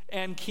priest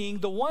and king,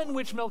 the one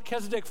which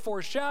Melchizedek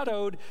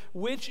foreshadowed,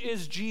 which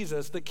is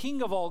Jesus, the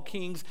King of all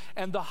kings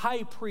and the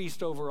high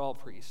priest over all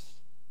priests.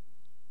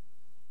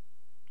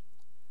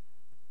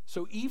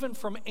 So even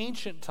from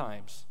ancient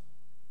times,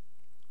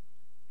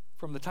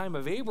 from the time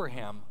of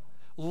Abraham,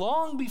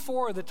 long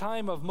before the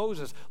time of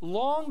Moses,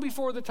 long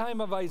before the time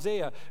of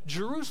Isaiah,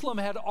 Jerusalem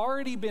had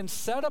already been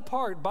set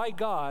apart by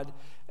God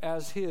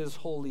as his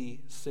holy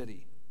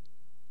city.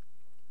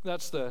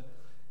 That's the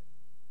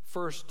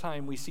first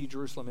time we see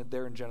Jerusalem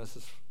there in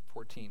Genesis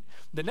 14.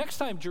 The next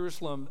time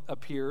Jerusalem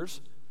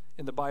appears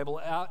in the Bible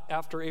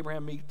after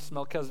Abraham meets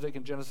Melchizedek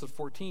in Genesis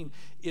 14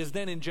 is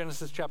then in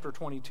Genesis chapter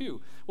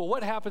 22. Well,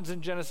 what happens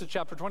in Genesis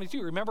chapter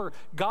 22? Remember,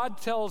 God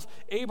tells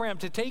Abraham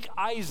to take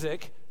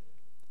Isaac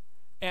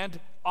and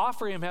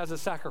offer him as a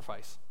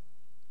sacrifice.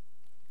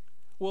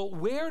 Well,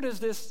 where does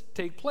this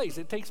take place?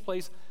 It takes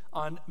place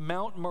on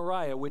Mount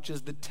Moriah, which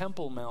is the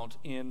Temple Mount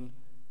in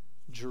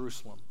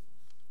Jerusalem.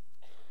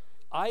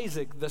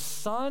 Isaac, the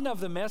son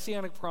of the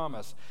Messianic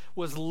promise,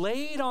 was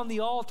laid on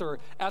the altar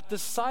at the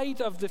site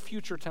of the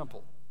future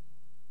temple.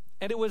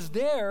 And it was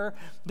there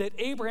that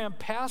Abraham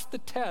passed the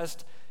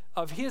test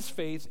of his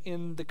faith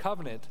in the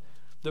covenant.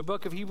 The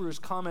book of Hebrews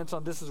comments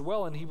on this as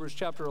well in Hebrews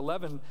chapter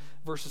 11,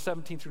 verses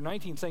 17 through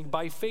 19, saying,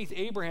 "By faith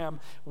Abraham,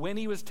 when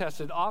he was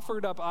tested,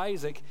 offered up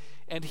Isaac,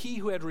 and he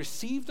who had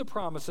received the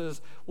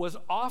promises was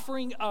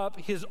offering up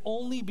his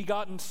only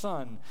begotten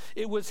son.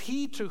 It was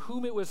he to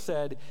whom it was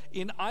said,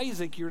 'In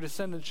Isaac your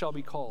descendants shall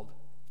be called.'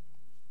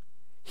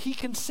 He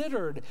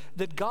considered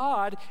that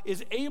God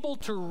is able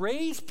to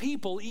raise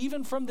people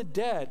even from the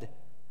dead,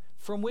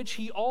 from which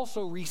he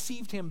also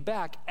received him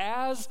back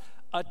as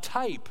a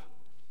type."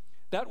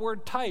 That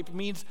word type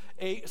means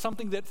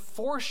something that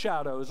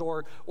foreshadows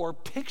or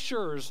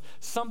pictures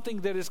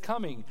something that is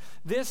coming.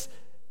 This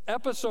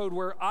episode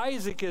where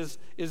Isaac is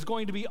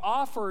going to be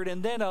offered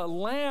and then a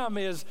lamb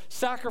is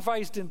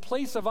sacrificed in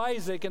place of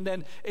Isaac and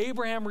then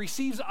Abraham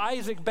receives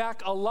Isaac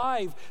back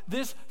alive.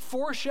 This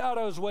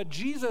foreshadows what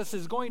Jesus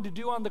is going to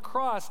do on the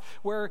cross,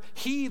 where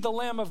he, the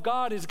Lamb of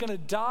God, is going to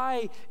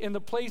die in the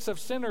place of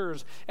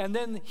sinners and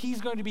then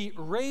he's going to be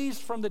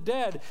raised from the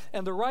dead.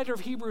 And the writer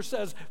of Hebrews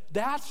says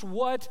that's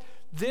what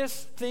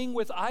this thing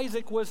with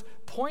Isaac was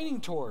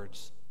pointing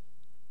towards.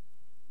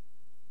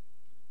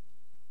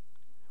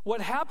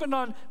 What happened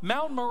on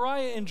Mount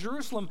Moriah in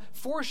Jerusalem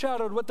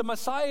foreshadowed what the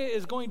Messiah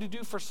is going to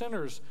do for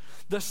sinners.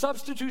 The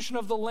substitution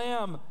of the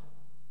lamb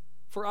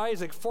for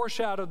Isaac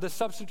foreshadowed the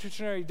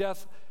substitutionary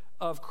death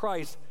of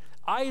Christ.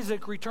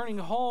 Isaac returning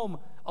home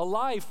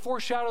alive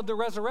foreshadowed the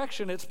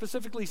resurrection. It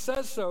specifically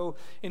says so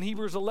in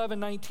Hebrews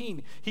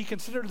 11:19. He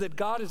considered that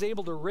God is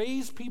able to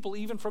raise people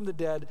even from the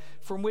dead,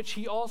 from which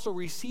he also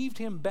received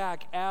him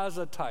back as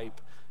a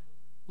type,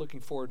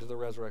 looking forward to the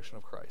resurrection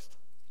of Christ.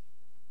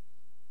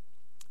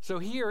 So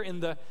here,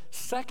 in the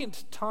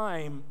second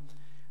time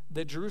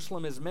that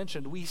Jerusalem is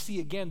mentioned, we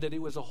see again that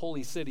it was a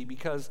holy city,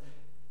 because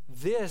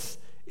this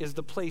is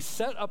the place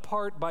set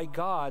apart by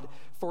God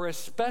for a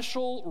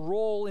special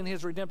role in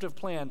his redemptive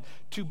plan,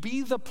 to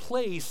be the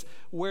place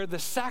where the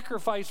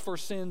sacrifice for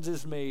sins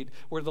is made,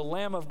 where the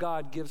Lamb of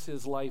God gives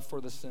his life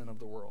for the sin of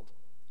the world.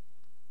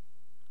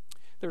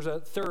 There's a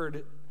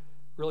third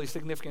really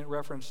significant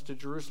reference to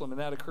Jerusalem,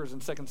 and that occurs in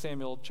 2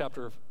 Samuel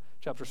chapters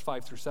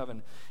 5 through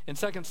 7. In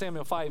 2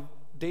 Samuel 5,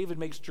 David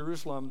makes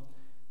Jerusalem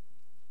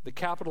the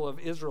capital of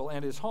Israel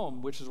and his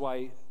home, which is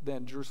why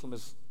then Jerusalem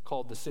is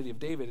called the city of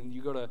David. And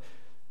you go to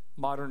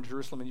modern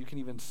Jerusalem and you can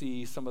even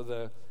see some of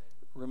the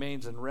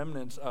remains and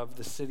remnants of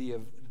the city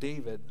of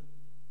David.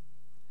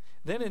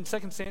 Then in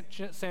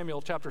 2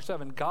 Samuel chapter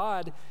 7,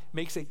 God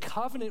makes a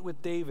covenant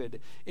with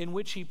David in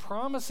which he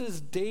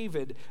promises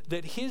David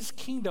that his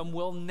kingdom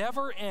will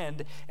never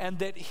end and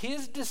that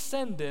his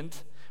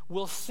descendant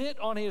will sit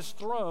on his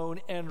throne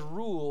and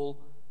rule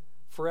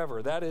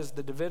forever. That is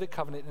the Davidic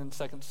covenant in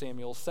 2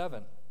 Samuel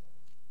 7.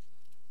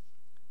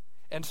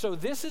 And so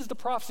this is the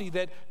prophecy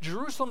that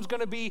Jerusalem's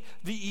going to be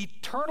the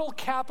eternal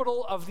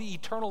capital of the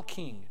eternal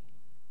king.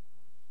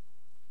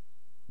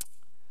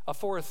 A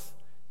fourth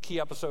key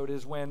episode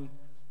is when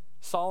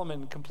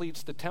Solomon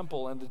completes the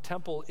temple and the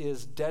temple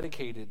is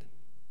dedicated.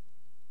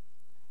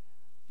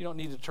 You don't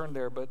need to turn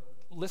there, but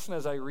listen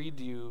as I read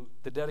to you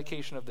the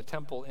dedication of the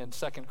temple in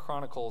 2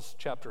 Chronicles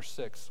chapter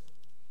 6.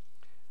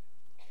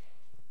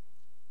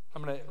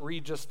 I'm going to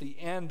read just the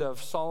end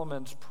of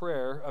Solomon's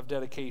prayer of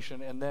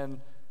dedication and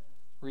then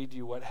read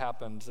you what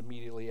happens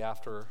immediately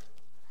after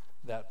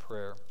that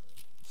prayer.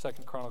 2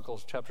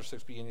 Chronicles chapter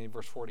 6, beginning in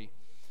verse 40.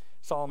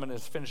 Solomon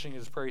is finishing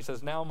his prayer. He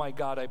says, "Now, my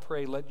God, I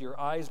pray, let your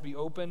eyes be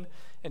open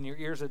and your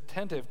ears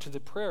attentive to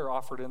the prayer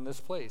offered in this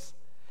place.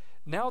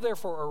 Now,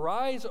 therefore,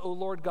 arise, O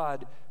Lord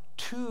God,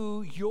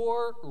 to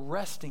your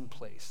resting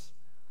place,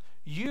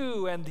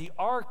 you and the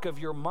ark of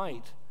your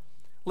might.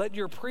 Let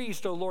your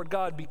priest, O Lord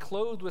God, be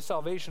clothed with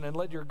salvation, and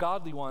let your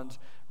godly ones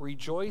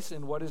rejoice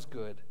in what is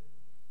good.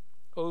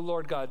 O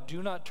Lord God,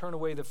 do not turn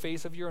away the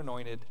face of your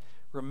anointed.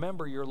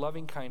 Remember your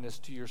loving kindness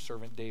to your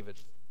servant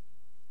David."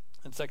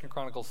 And 2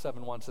 Chronicles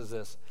 7:1 says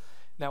this,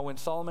 "Now when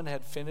Solomon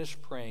had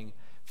finished praying,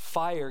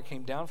 fire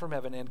came down from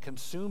heaven and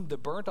consumed the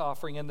burnt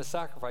offering and the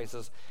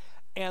sacrifices,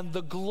 and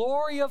the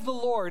glory of the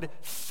Lord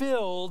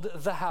filled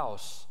the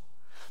house.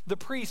 The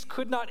priest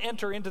could not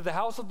enter into the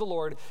house of the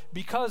Lord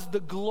because the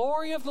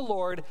glory of the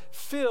Lord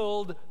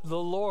filled the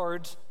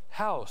Lord's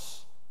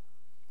house.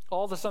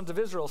 All the sons of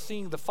Israel,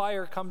 seeing the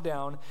fire come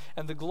down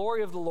and the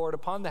glory of the Lord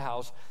upon the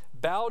house,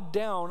 bowed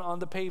down on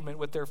the pavement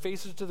with their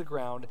faces to the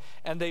ground,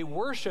 and they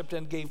worshiped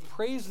and gave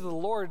praise to the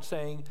Lord,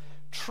 saying,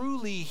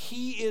 truly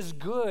he is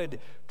good.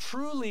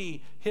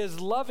 Truly his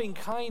loving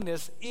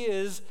kindness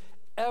is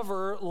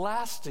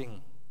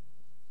everlasting.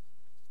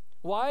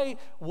 Why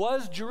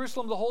was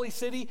Jerusalem the holy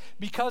city?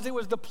 Because it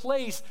was the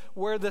place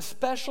where the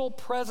special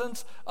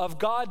presence of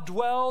God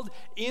dwelled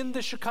in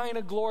the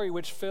Shekinah glory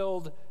which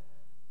filled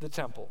the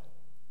temple.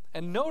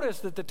 And notice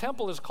that the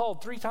temple is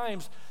called 3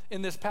 times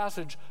in this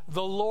passage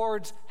the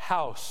Lord's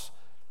house.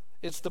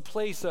 It's the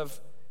place of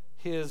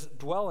his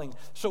dwelling.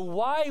 So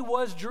why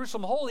was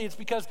Jerusalem holy? It's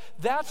because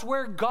that's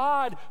where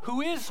God,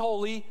 who is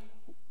holy,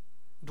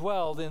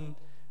 dwelled in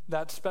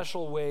that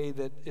special way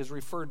that is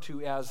referred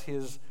to as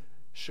his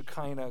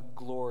Shekinah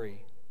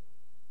glory.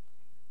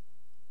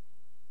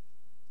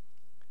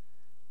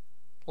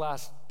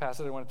 Last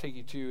passage I want to take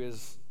you to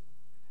is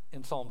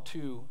in Psalm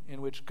 2,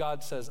 in which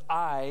God says,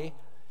 I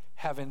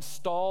have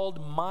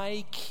installed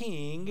my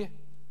king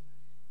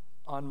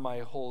on my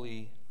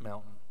holy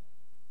mountain.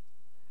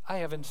 I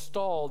have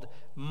installed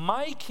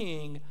my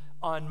king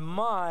on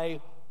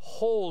my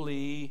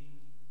holy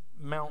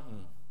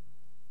mountain.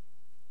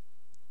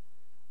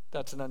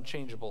 That's an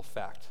unchangeable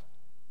fact.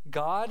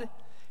 God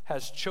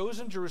has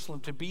chosen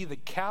Jerusalem to be the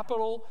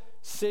capital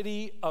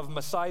city of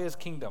Messiah's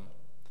kingdom.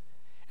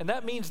 And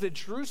that means that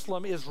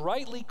Jerusalem is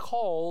rightly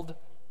called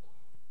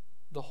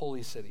the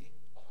holy city.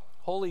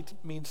 Holy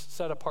means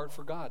set apart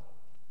for God.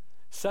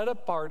 Set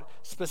apart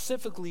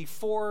specifically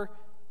for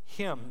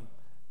him.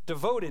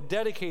 Devoted,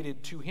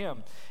 dedicated to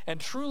him. And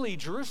truly,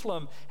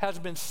 Jerusalem has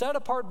been set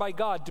apart by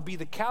God to be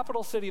the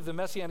capital city of the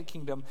Messianic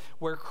kingdom,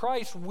 where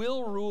Christ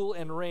will rule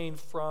and reign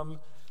from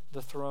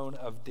the throne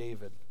of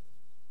David.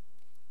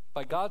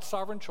 By God's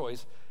sovereign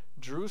choice,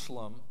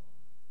 Jerusalem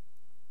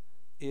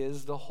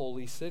is the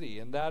holy city.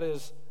 And that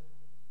is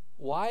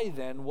why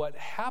then what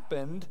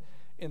happened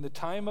in the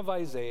time of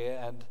Isaiah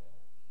and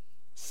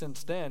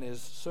since then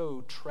is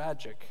so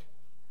tragic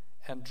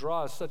and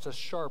draws such a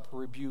sharp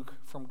rebuke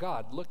from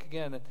God. Look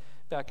again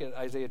back at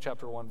Isaiah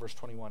chapter 1, verse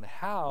 21.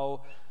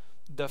 How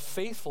the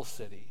faithful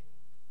city,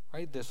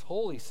 right, this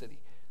holy city,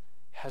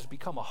 has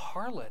become a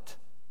harlot.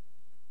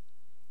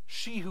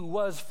 She who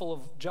was full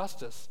of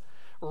justice.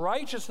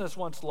 Righteousness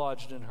once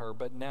lodged in her,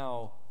 but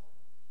now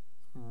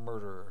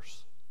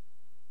murderers.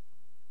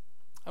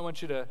 I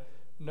want you to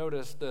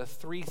notice the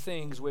 3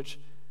 things which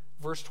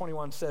verse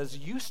 21 says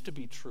used to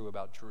be true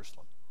about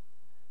Jerusalem.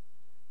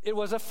 It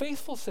was a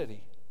faithful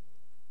city.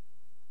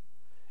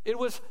 It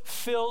was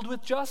filled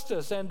with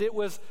justice, and it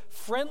was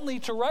friendly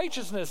to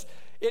righteousness.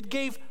 It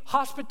gave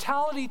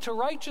hospitality to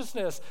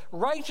righteousness.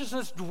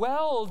 Righteousness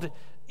dwelled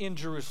in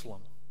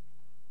Jerusalem.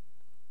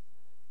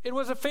 It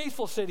was a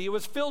faithful city. It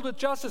was filled with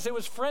justice. It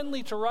was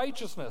friendly to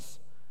righteousness.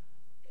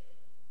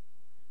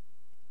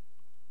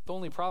 The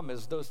only problem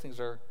is those things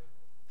are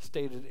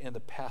stated in the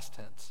past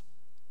tense.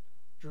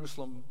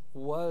 Jerusalem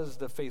was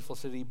the faithful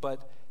city,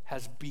 but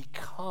has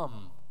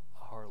become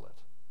a harlot.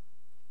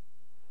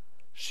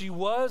 She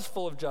was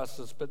full of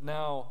justice, but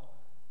now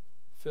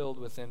filled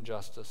with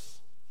injustice.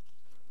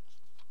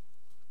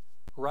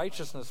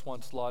 Righteousness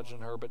once lodged in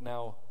her, but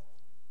now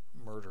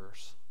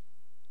murderers.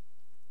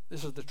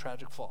 This is the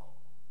tragic fall.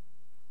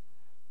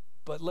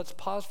 But let's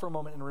pause for a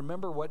moment and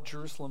remember what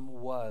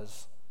Jerusalem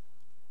was.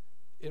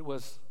 It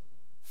was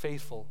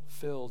faithful,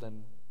 filled,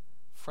 and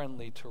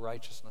friendly to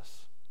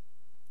righteousness.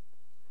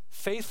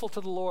 Faithful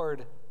to the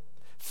Lord,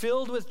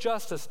 filled with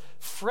justice,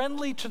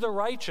 friendly to the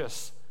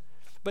righteous.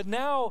 But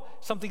now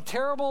something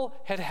terrible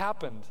had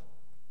happened.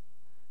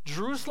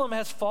 Jerusalem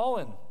has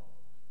fallen.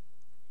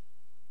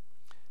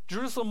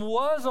 Jerusalem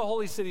was a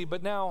holy city,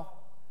 but now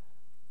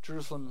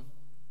Jerusalem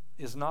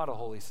is not a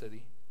holy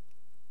city.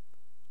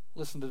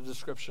 Listen to the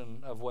description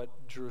of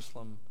what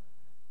Jerusalem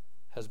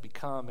has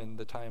become in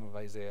the time of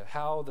Isaiah.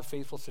 How the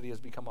faithful city has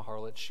become a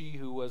harlot, she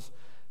who was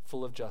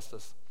full of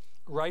justice.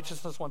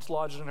 Righteousness once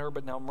lodged in her,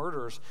 but now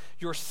murderers.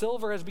 Your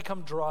silver has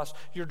become dross,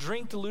 your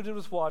drink diluted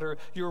with water.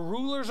 Your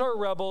rulers are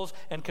rebels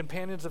and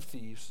companions of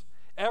thieves.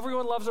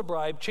 Everyone loves a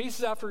bribe,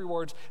 chases after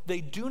rewards. They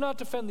do not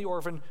defend the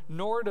orphan,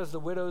 nor does the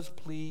widow's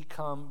plea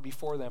come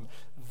before them.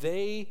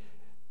 They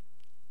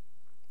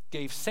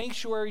gave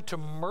sanctuary to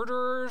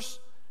murderers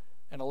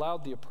and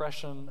allowed the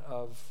oppression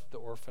of the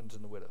orphans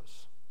and the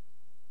widows.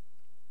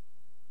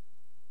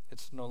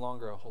 It's no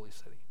longer a holy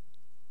city.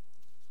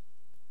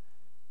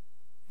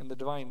 In the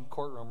divine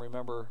courtroom,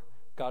 remember,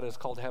 God has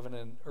called heaven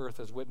and earth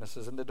as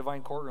witnesses. In the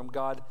divine courtroom,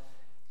 God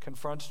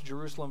confronts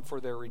Jerusalem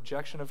for their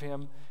rejection of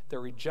him, their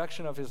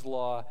rejection of his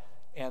law,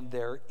 and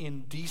their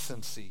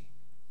indecency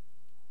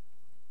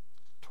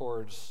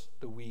towards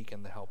the weak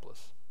and the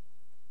helpless.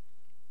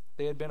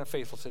 They had been a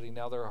faithful city,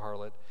 now they're a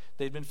harlot.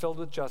 They'd been filled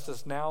with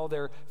justice, now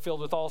they're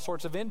filled with all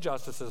sorts of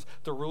injustices.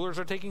 The rulers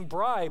are taking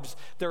bribes.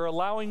 They're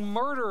allowing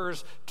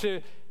murderers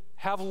to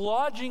have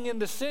lodging in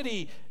the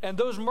city, and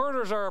those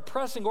murderers are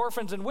oppressing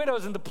orphans and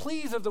widows, and the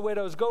pleas of the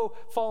widows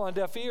fall on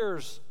deaf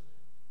ears.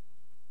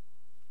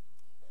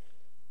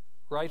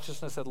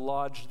 Righteousness had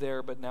lodged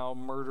there, but now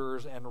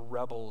murderers and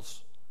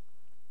rebels.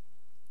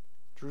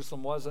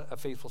 Jerusalem was a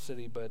faithful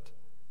city, but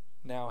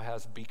now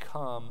has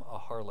become a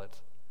harlot.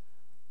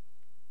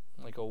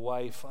 Like a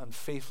wife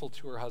unfaithful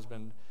to her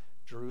husband,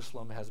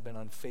 Jerusalem has been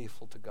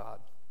unfaithful to God.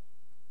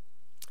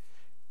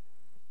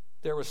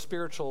 There was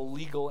spiritual,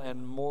 legal,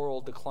 and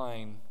moral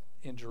decline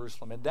in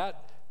Jerusalem, and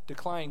that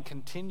decline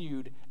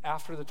continued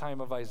after the time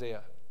of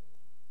Isaiah.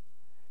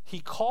 He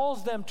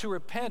calls them to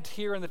repent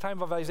here in the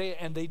time of Isaiah,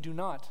 and they do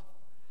not.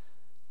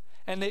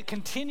 And it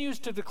continues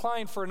to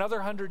decline for another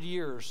 100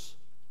 years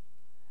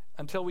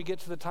until we get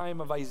to the time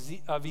of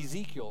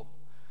Ezekiel.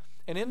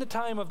 And in the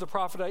time of the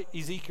prophet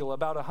Ezekiel,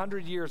 about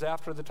 100 years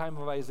after the time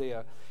of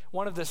Isaiah,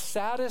 one of the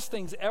saddest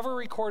things ever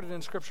recorded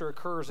in Scripture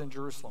occurs in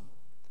Jerusalem.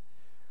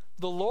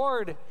 The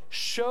Lord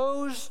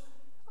shows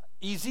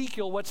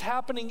Ezekiel what's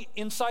happening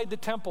inside the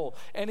temple.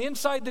 And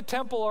inside the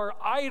temple are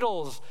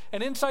idols.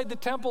 And inside the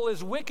temple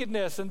is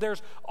wickedness. And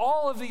there's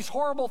all of these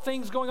horrible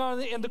things going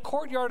on in the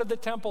courtyard of the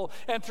temple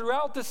and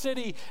throughout the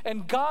city.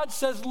 And God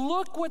says,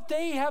 look what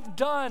they have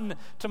done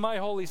to my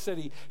holy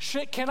city.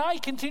 Can I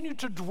continue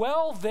to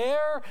dwell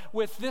there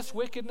with this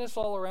wickedness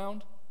all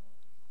around?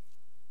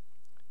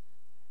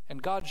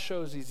 And God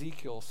shows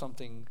Ezekiel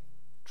something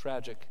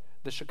tragic.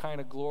 The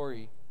Shekinah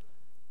glory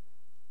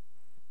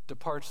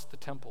departs the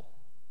temple,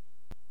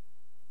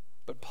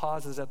 but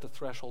pauses at the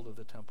threshold of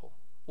the temple.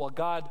 While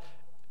God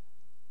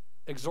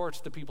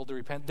exhorts the people to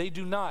repent, they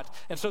do not.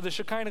 And so the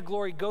Shekinah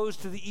glory goes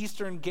to the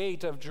eastern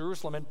gate of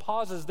Jerusalem and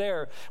pauses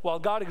there while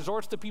God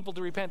exhorts the people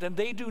to repent, and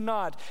they do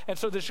not. And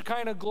so the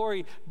Shekinah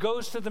glory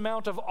goes to the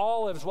Mount of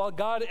Olives while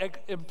God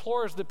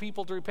implores the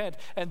people to repent,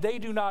 and they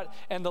do not.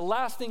 And the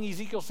last thing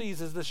Ezekiel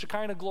sees is the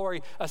Shekinah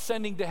glory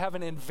ascending to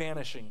heaven and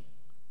vanishing.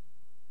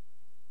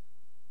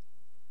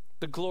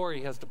 The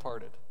glory has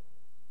departed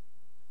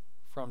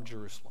from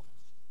Jerusalem.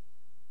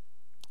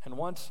 And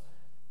once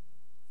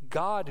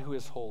God, who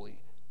is holy,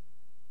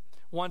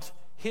 once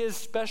his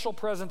special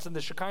presence in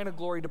the Shekinah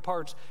glory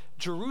departs,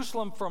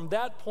 Jerusalem from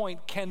that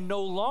point can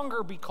no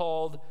longer be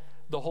called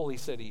the holy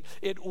city.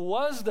 It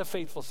was the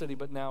faithful city,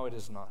 but now it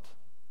is not.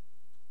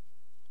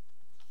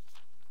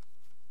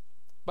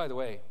 By the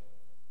way,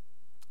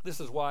 this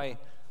is why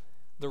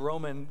the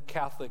Roman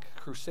Catholic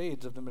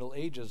crusades of the Middle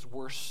Ages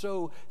were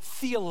so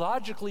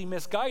theologically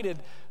misguided,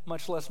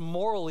 much less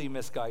morally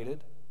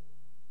misguided.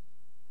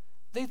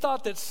 They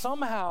thought that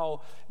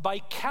somehow by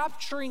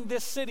capturing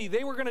this city,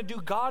 they were going to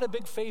do God a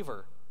big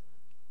favor.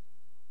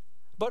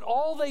 But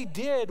all they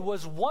did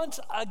was once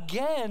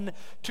again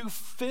to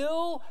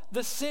fill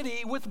the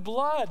city with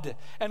blood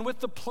and with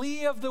the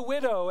plea of the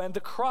widow and the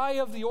cry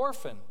of the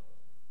orphan.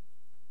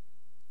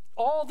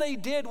 All they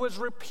did was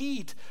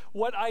repeat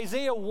what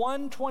Isaiah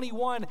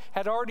 1:21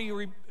 had already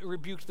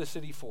rebuked the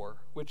city for,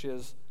 which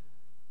is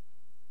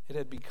it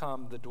had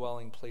become the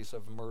dwelling place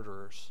of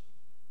murderers.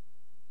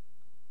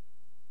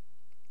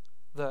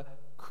 The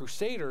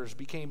Crusaders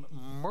became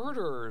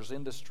murderers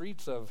in the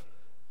streets of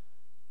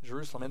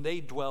Jerusalem, and they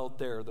dwelled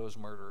there, those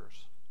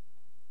murderers.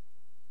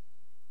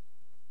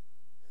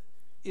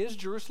 Is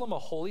Jerusalem a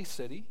holy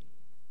city?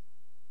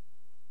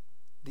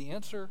 The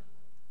answer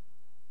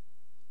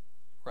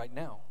right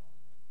now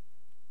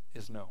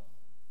is no.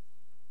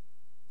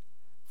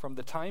 From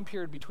the time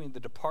period between the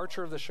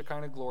departure of the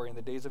Shekinah glory in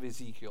the days of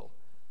Ezekiel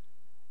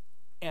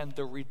and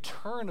the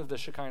return of the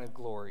Shekinah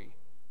glory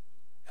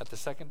at the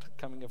second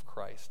coming of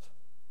Christ,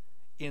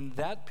 in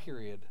that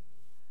period,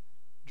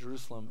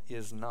 Jerusalem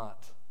is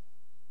not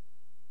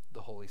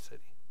the holy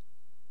city.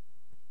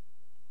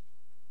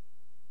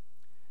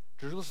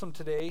 Jerusalem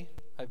today,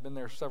 I've been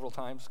there several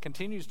times,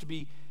 continues to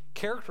be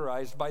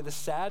characterized by the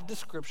sad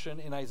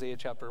description in Isaiah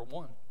chapter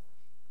 1.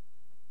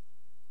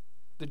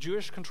 The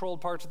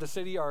Jewish-controlled parts of the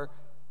city are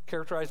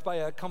characterized by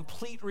a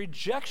complete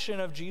rejection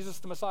of Jesus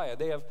the Messiah.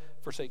 They have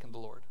forsaken the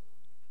Lord.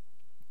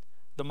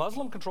 The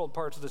Muslim-controlled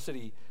parts of the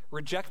city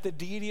reject the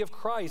deity of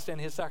Christ and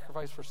his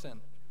sacrifice for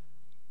sin.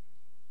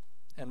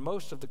 And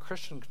most of the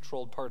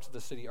Christian-controlled parts of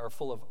the city are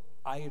full of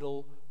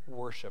idol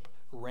worship,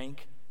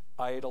 rank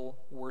idol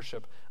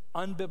worship,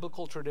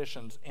 unbiblical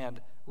traditions,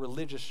 and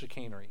religious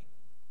chicanery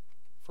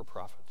for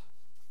profit.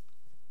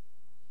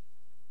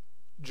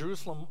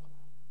 Jerusalem,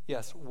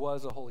 yes,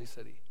 was a holy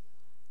city,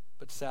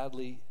 but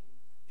sadly,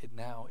 it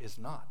now is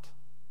not.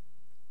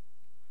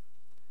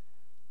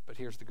 But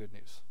here's the good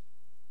news.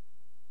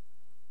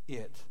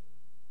 It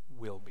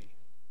will be.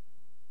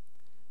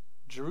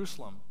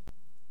 Jerusalem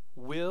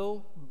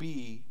will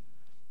be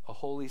a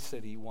holy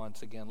city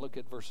once again. Look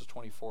at verses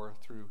 24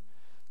 through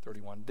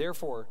 31.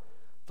 Therefore,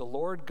 the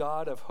Lord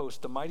God of hosts,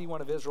 the mighty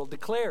one of Israel,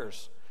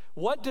 declares.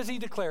 What does he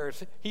declare?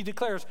 He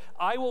declares,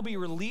 I will be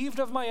relieved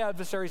of my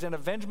adversaries and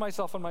avenge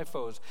myself on my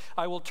foes.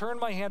 I will turn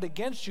my hand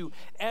against you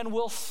and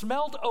will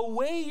smelt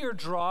away your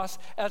dross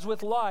as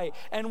with lye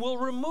and will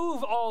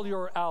remove all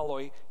your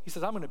alloy. He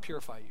says, I'm going to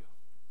purify you.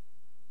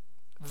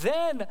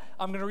 Then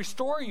I'm going to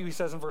restore you, he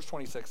says in verse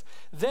 26.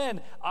 Then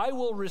I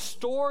will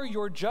restore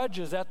your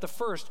judges at the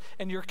first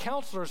and your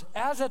counselors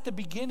as at the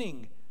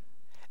beginning.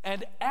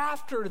 And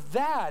after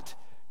that,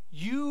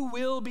 you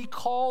will be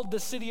called the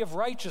city of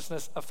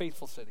righteousness, a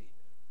faithful city.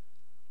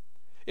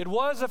 It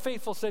was a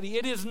faithful city.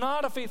 It is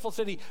not a faithful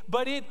city,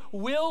 but it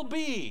will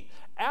be.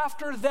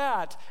 After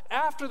that,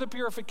 after the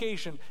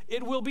purification,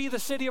 it will be the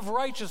city of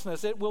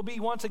righteousness. It will be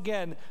once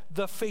again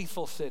the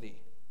faithful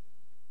city,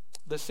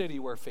 the city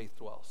where faith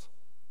dwells.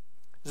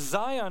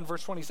 Zion,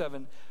 verse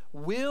 27,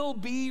 will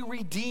be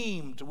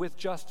redeemed with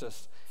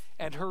justice,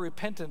 and her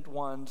repentant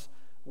ones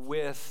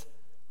with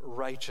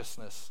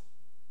righteousness.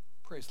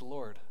 Praise the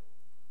Lord.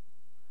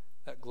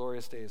 That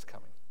glorious day is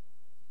coming.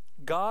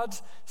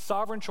 God's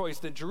sovereign choice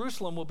that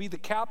Jerusalem will be the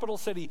capital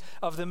city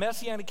of the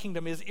Messianic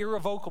kingdom is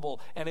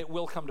irrevocable, and it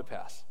will come to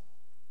pass.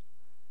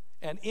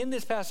 And in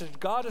this passage,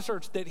 God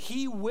asserts that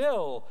he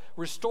will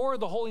restore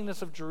the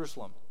holiness of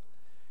Jerusalem.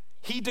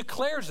 He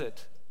declares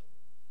it,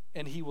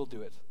 and he will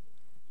do it.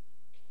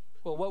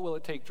 Well, what will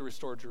it take to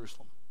restore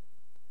Jerusalem?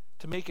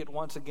 To make it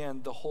once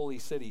again the holy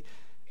city.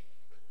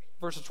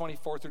 Verses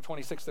 24 through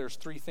 26, there's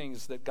three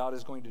things that God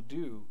is going to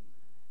do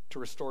to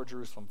restore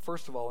Jerusalem.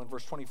 First of all, in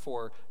verse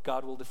 24,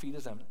 God will defeat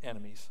his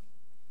enemies.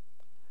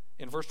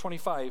 In verse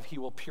 25, he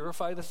will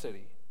purify the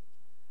city.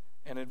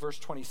 And in verse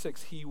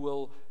 26, he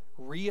will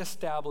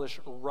reestablish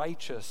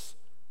righteous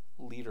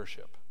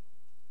leadership.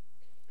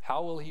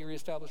 How will he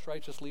reestablish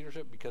righteous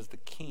leadership? Because the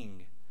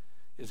king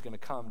is going to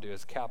come to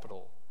his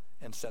capital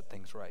and set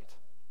things right.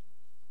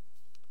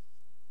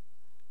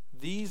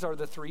 These are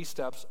the three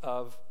steps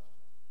of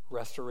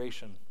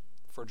restoration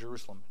for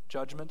Jerusalem: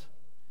 judgment,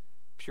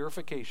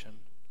 purification,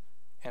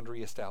 and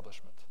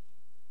reestablishment.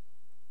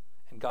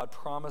 And God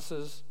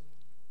promises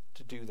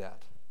to do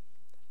that.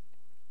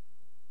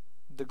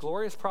 The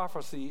glorious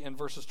prophecy in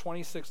verses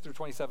 26 through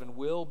 27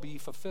 will be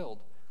fulfilled.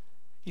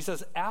 He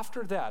says,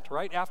 after that,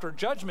 right, after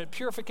judgment,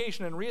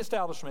 purification, and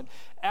reestablishment,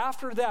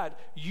 after that,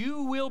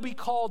 you will be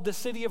called the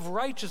city of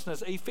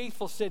righteousness, a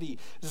faithful city.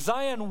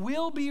 Zion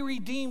will be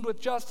redeemed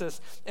with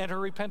justice, and her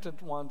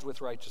repentant ones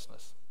with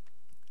righteousness.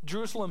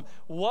 Jerusalem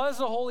was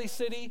a holy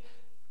city,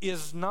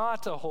 is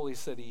not a holy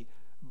city,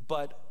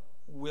 but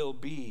will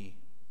be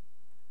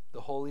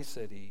the holy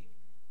city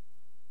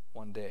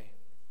one day.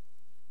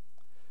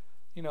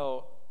 You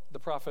know, the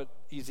prophet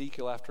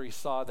Ezekiel, after he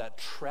saw that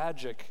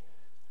tragic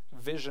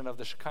vision of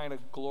the Shekinah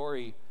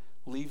glory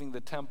leaving the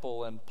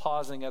temple and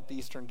pausing at the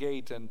eastern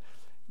gate and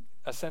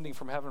ascending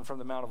from heaven from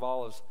the Mount of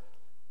Olives,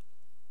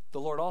 the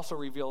Lord also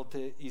revealed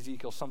to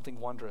Ezekiel something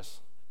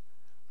wondrous.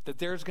 That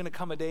there's going to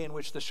come a day in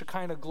which the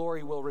Shekinah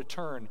glory will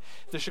return.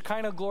 The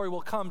Shekinah glory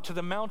will come to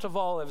the Mount of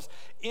Olives,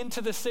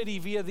 into the city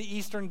via the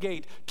eastern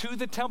gate, to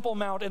the Temple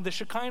Mount, and the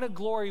Shekinah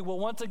glory will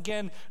once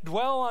again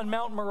dwell on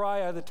Mount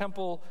Moriah, the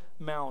Temple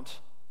Mount.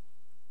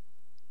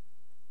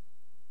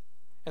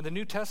 And the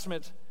New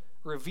Testament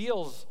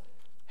reveals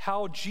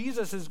how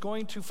Jesus is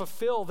going to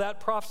fulfill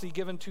that prophecy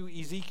given to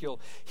Ezekiel.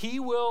 He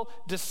will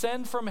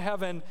descend from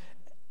heaven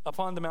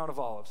upon the Mount of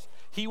Olives.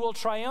 He will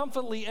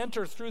triumphantly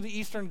enter through the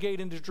eastern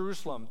gate into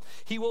Jerusalem.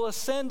 He will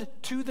ascend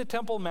to the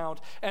Temple Mount,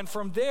 and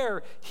from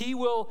there he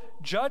will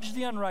judge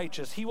the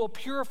unrighteous. He will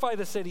purify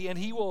the city, and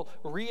he will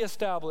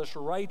reestablish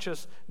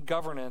righteous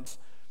governance,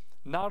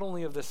 not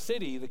only of the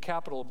city, the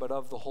capital, but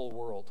of the whole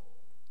world.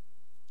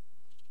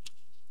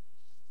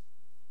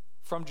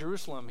 From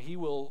Jerusalem, he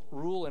will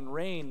rule and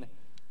reign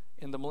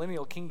in the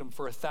millennial kingdom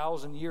for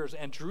 1,000 years,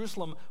 and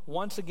Jerusalem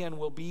once again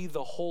will be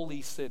the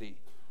holy city,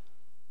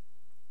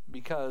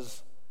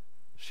 because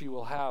she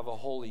will have a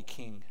holy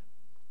king.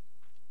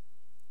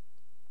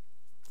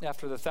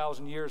 After the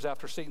 1,000 years,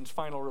 after Satan's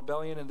final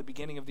rebellion and the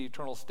beginning of the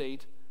eternal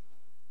state,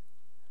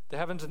 the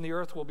heavens and the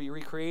earth will be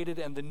recreated,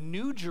 and the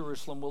new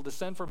Jerusalem will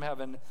descend from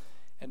heaven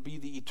and be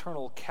the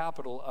eternal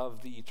capital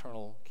of the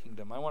eternal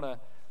kingdom. I want to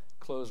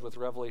close with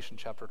Revelation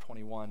chapter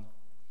 21.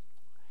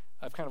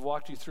 I've kind of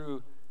walked you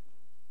through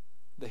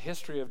the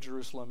history of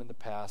Jerusalem in the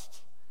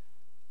past,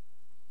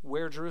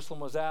 where Jerusalem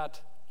was at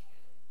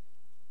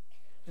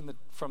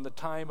from the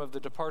time of the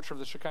departure of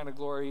the Shekinah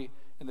glory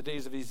in the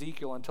days of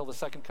Ezekiel until the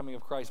second coming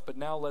of Christ. But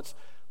now let's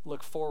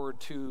look forward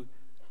to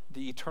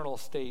the eternal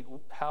state.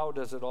 How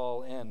does it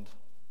all end?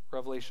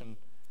 Revelation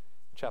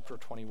chapter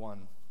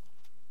 21.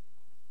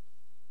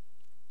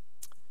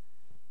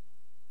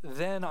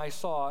 Then I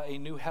saw a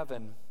new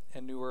heaven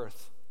and new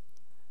earth.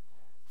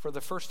 For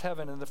the first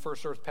heaven and the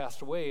first earth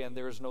passed away, and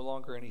there is no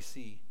longer any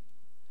sea.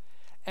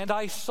 And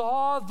I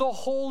saw the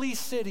holy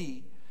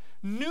city,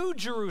 New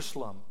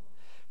Jerusalem,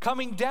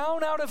 coming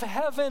down out of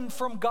heaven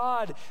from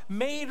God,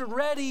 made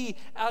ready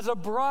as a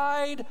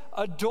bride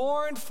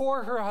adorned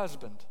for her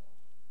husband.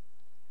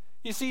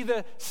 You see,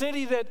 the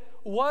city that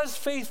was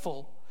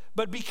faithful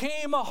but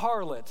became a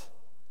harlot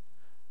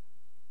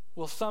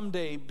will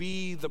someday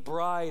be the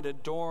bride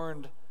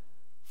adorned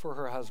for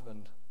her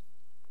husband.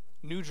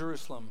 New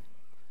Jerusalem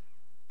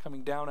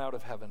coming down out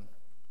of heaven.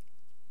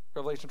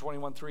 Revelation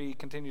 21:3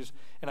 continues,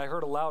 and I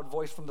heard a loud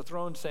voice from the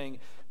throne saying,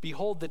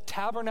 behold, the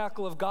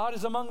tabernacle of God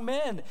is among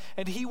men,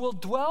 and he will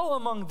dwell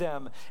among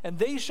them, and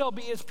they shall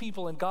be his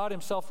people, and God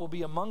himself will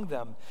be among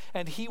them,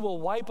 and he will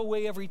wipe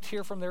away every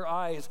tear from their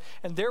eyes,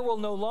 and there will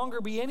no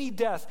longer be any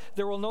death,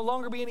 there will no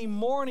longer be any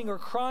mourning or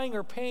crying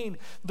or pain.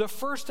 The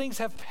first things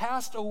have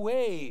passed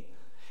away.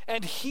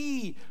 And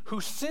he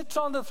who sits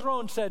on the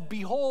throne said,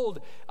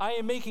 "Behold, I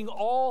am making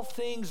all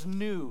things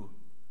new."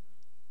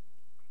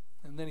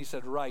 And then he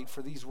said, "Write,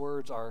 for these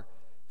words are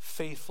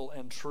faithful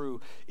and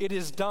true. It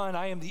is done.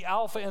 I am the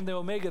Alpha and the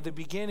Omega, the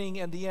beginning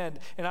and the end.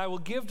 And I will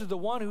give to the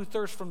one who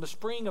thirsts from the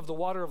spring of the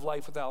water of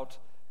life without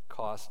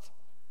cost.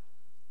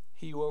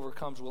 He who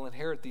overcomes will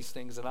inherit these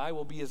things, and I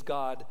will be his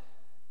God,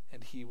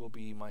 and he will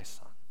be my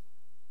son."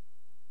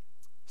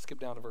 Skip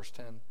down to verse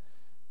 10.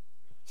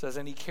 It says,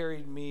 "And he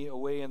carried me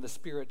away in the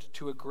Spirit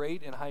to a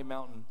great and high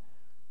mountain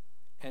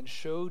and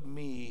showed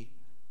me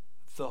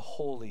the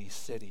holy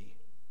city,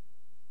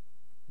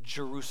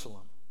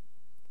 Jerusalem,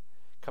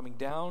 coming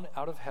down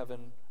out of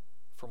heaven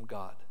from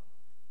God,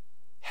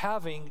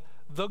 having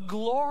the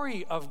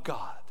glory of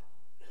God.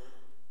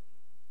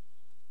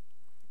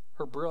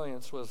 Her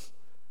brilliance was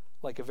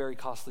like a very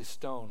costly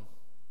stone."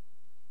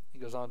 He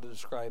goes on to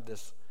describe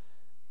this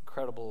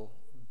incredible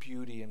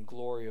beauty and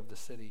glory of the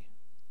city.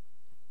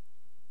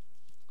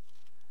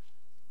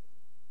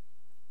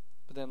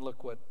 But then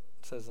look what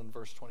it says in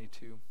verse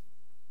 22.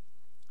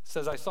 It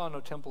says, "I saw no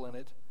temple in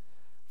it,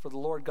 for the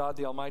Lord God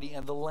the Almighty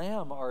and the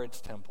Lamb are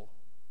its temple.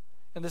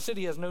 And the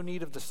city has no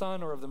need of the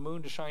sun or of the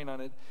moon to shine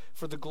on it,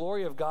 for the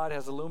glory of God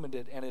has illumined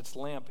it, and its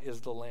lamp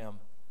is the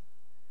Lamb.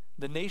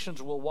 The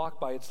nations will walk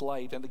by its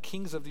light, and the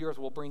kings of the earth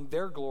will bring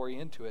their glory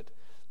into it.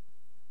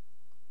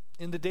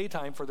 In the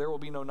daytime, for there will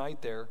be no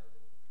night there,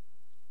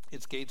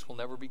 its gates will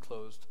never be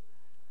closed,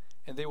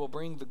 and they will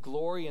bring the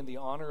glory and the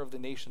honor of the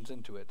nations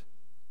into it,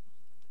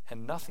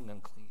 and nothing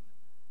unclean.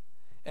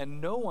 And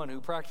no one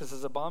who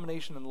practices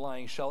abomination and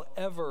lying shall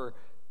ever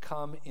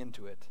come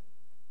into it,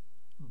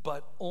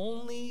 but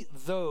only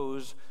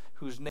those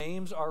whose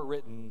names are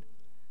written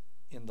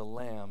in the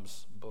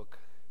Lamb's book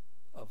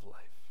of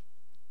life."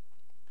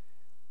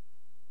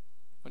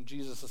 When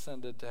Jesus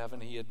ascended to heaven,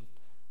 he had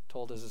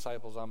told his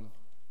disciples,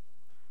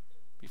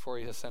 before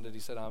he ascended, he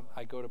said,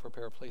 "I go to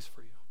prepare a place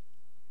for you.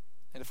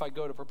 And if I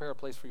go to prepare a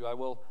place for you, I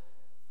will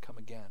come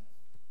again."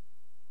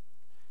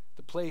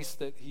 The place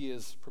that he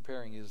is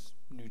preparing is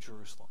New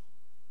Jerusalem.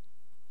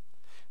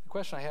 The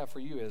question I have for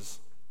you is,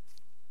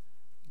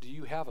 do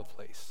you have a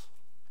place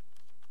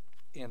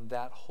in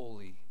that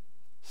holy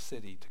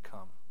city to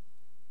come?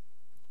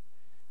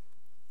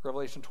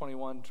 Revelation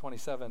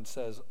 21:27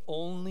 says,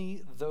 "Only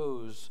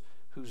those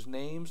whose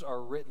names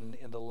are written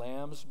in the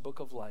Lamb's book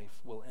of life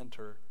will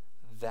enter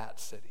that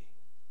city."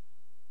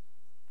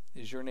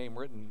 Is your name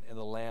written in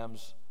the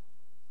Lamb's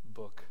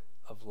book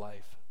of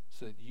life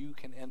so that you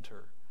can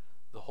enter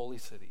the holy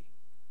city,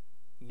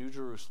 New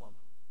Jerusalem,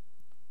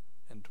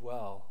 and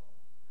dwell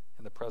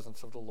in the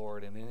presence of the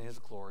Lord and in his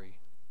glory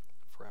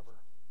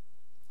forever?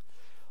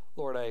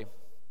 Lord, I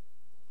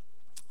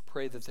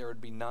pray that there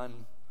would be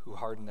none who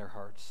harden their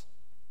hearts.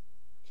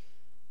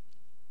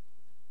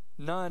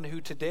 None who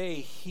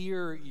today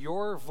hear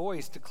your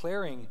voice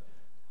declaring,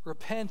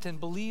 "Repent and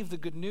believe the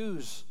good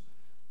news."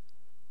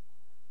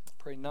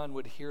 Pray none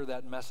would hear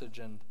that message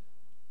and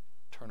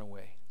turn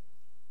away.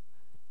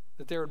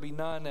 That there would be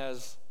none,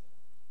 as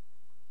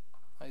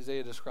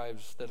Isaiah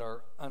describes, that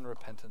are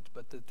unrepentant,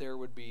 but that there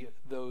would be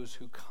those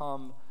who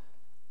come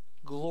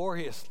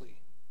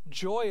gloriously,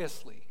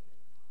 joyously,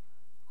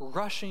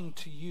 rushing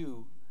to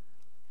you,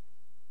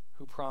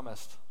 who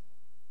promised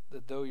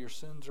that though your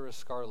sins are as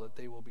scarlet,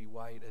 they will be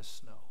white as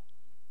snow.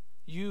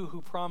 You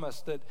who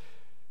promised that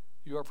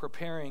you are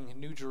preparing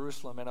New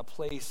Jerusalem and a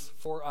place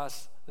for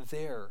us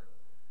there.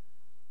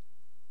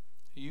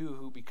 You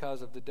who,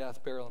 because of the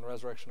death, burial, and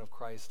resurrection of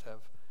Christ,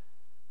 have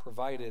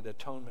provided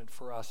atonement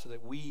for us so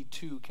that we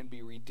too can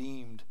be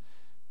redeemed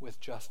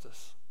with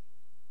justice,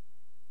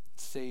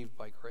 saved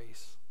by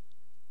grace.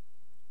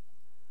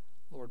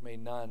 Lord, may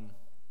none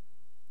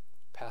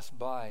pass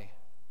by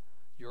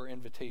your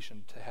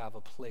invitation to have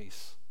a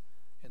place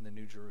in the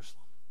New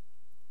Jerusalem.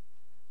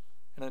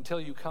 And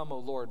until you come, O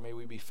Lord, may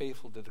we be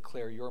faithful to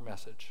declare your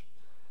message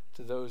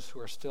to those who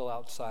are still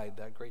outside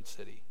that great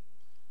city.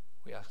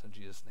 We ask in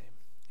Jesus' name.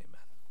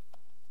 Amen.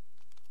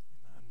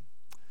 Amen.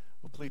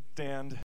 Well, please stand.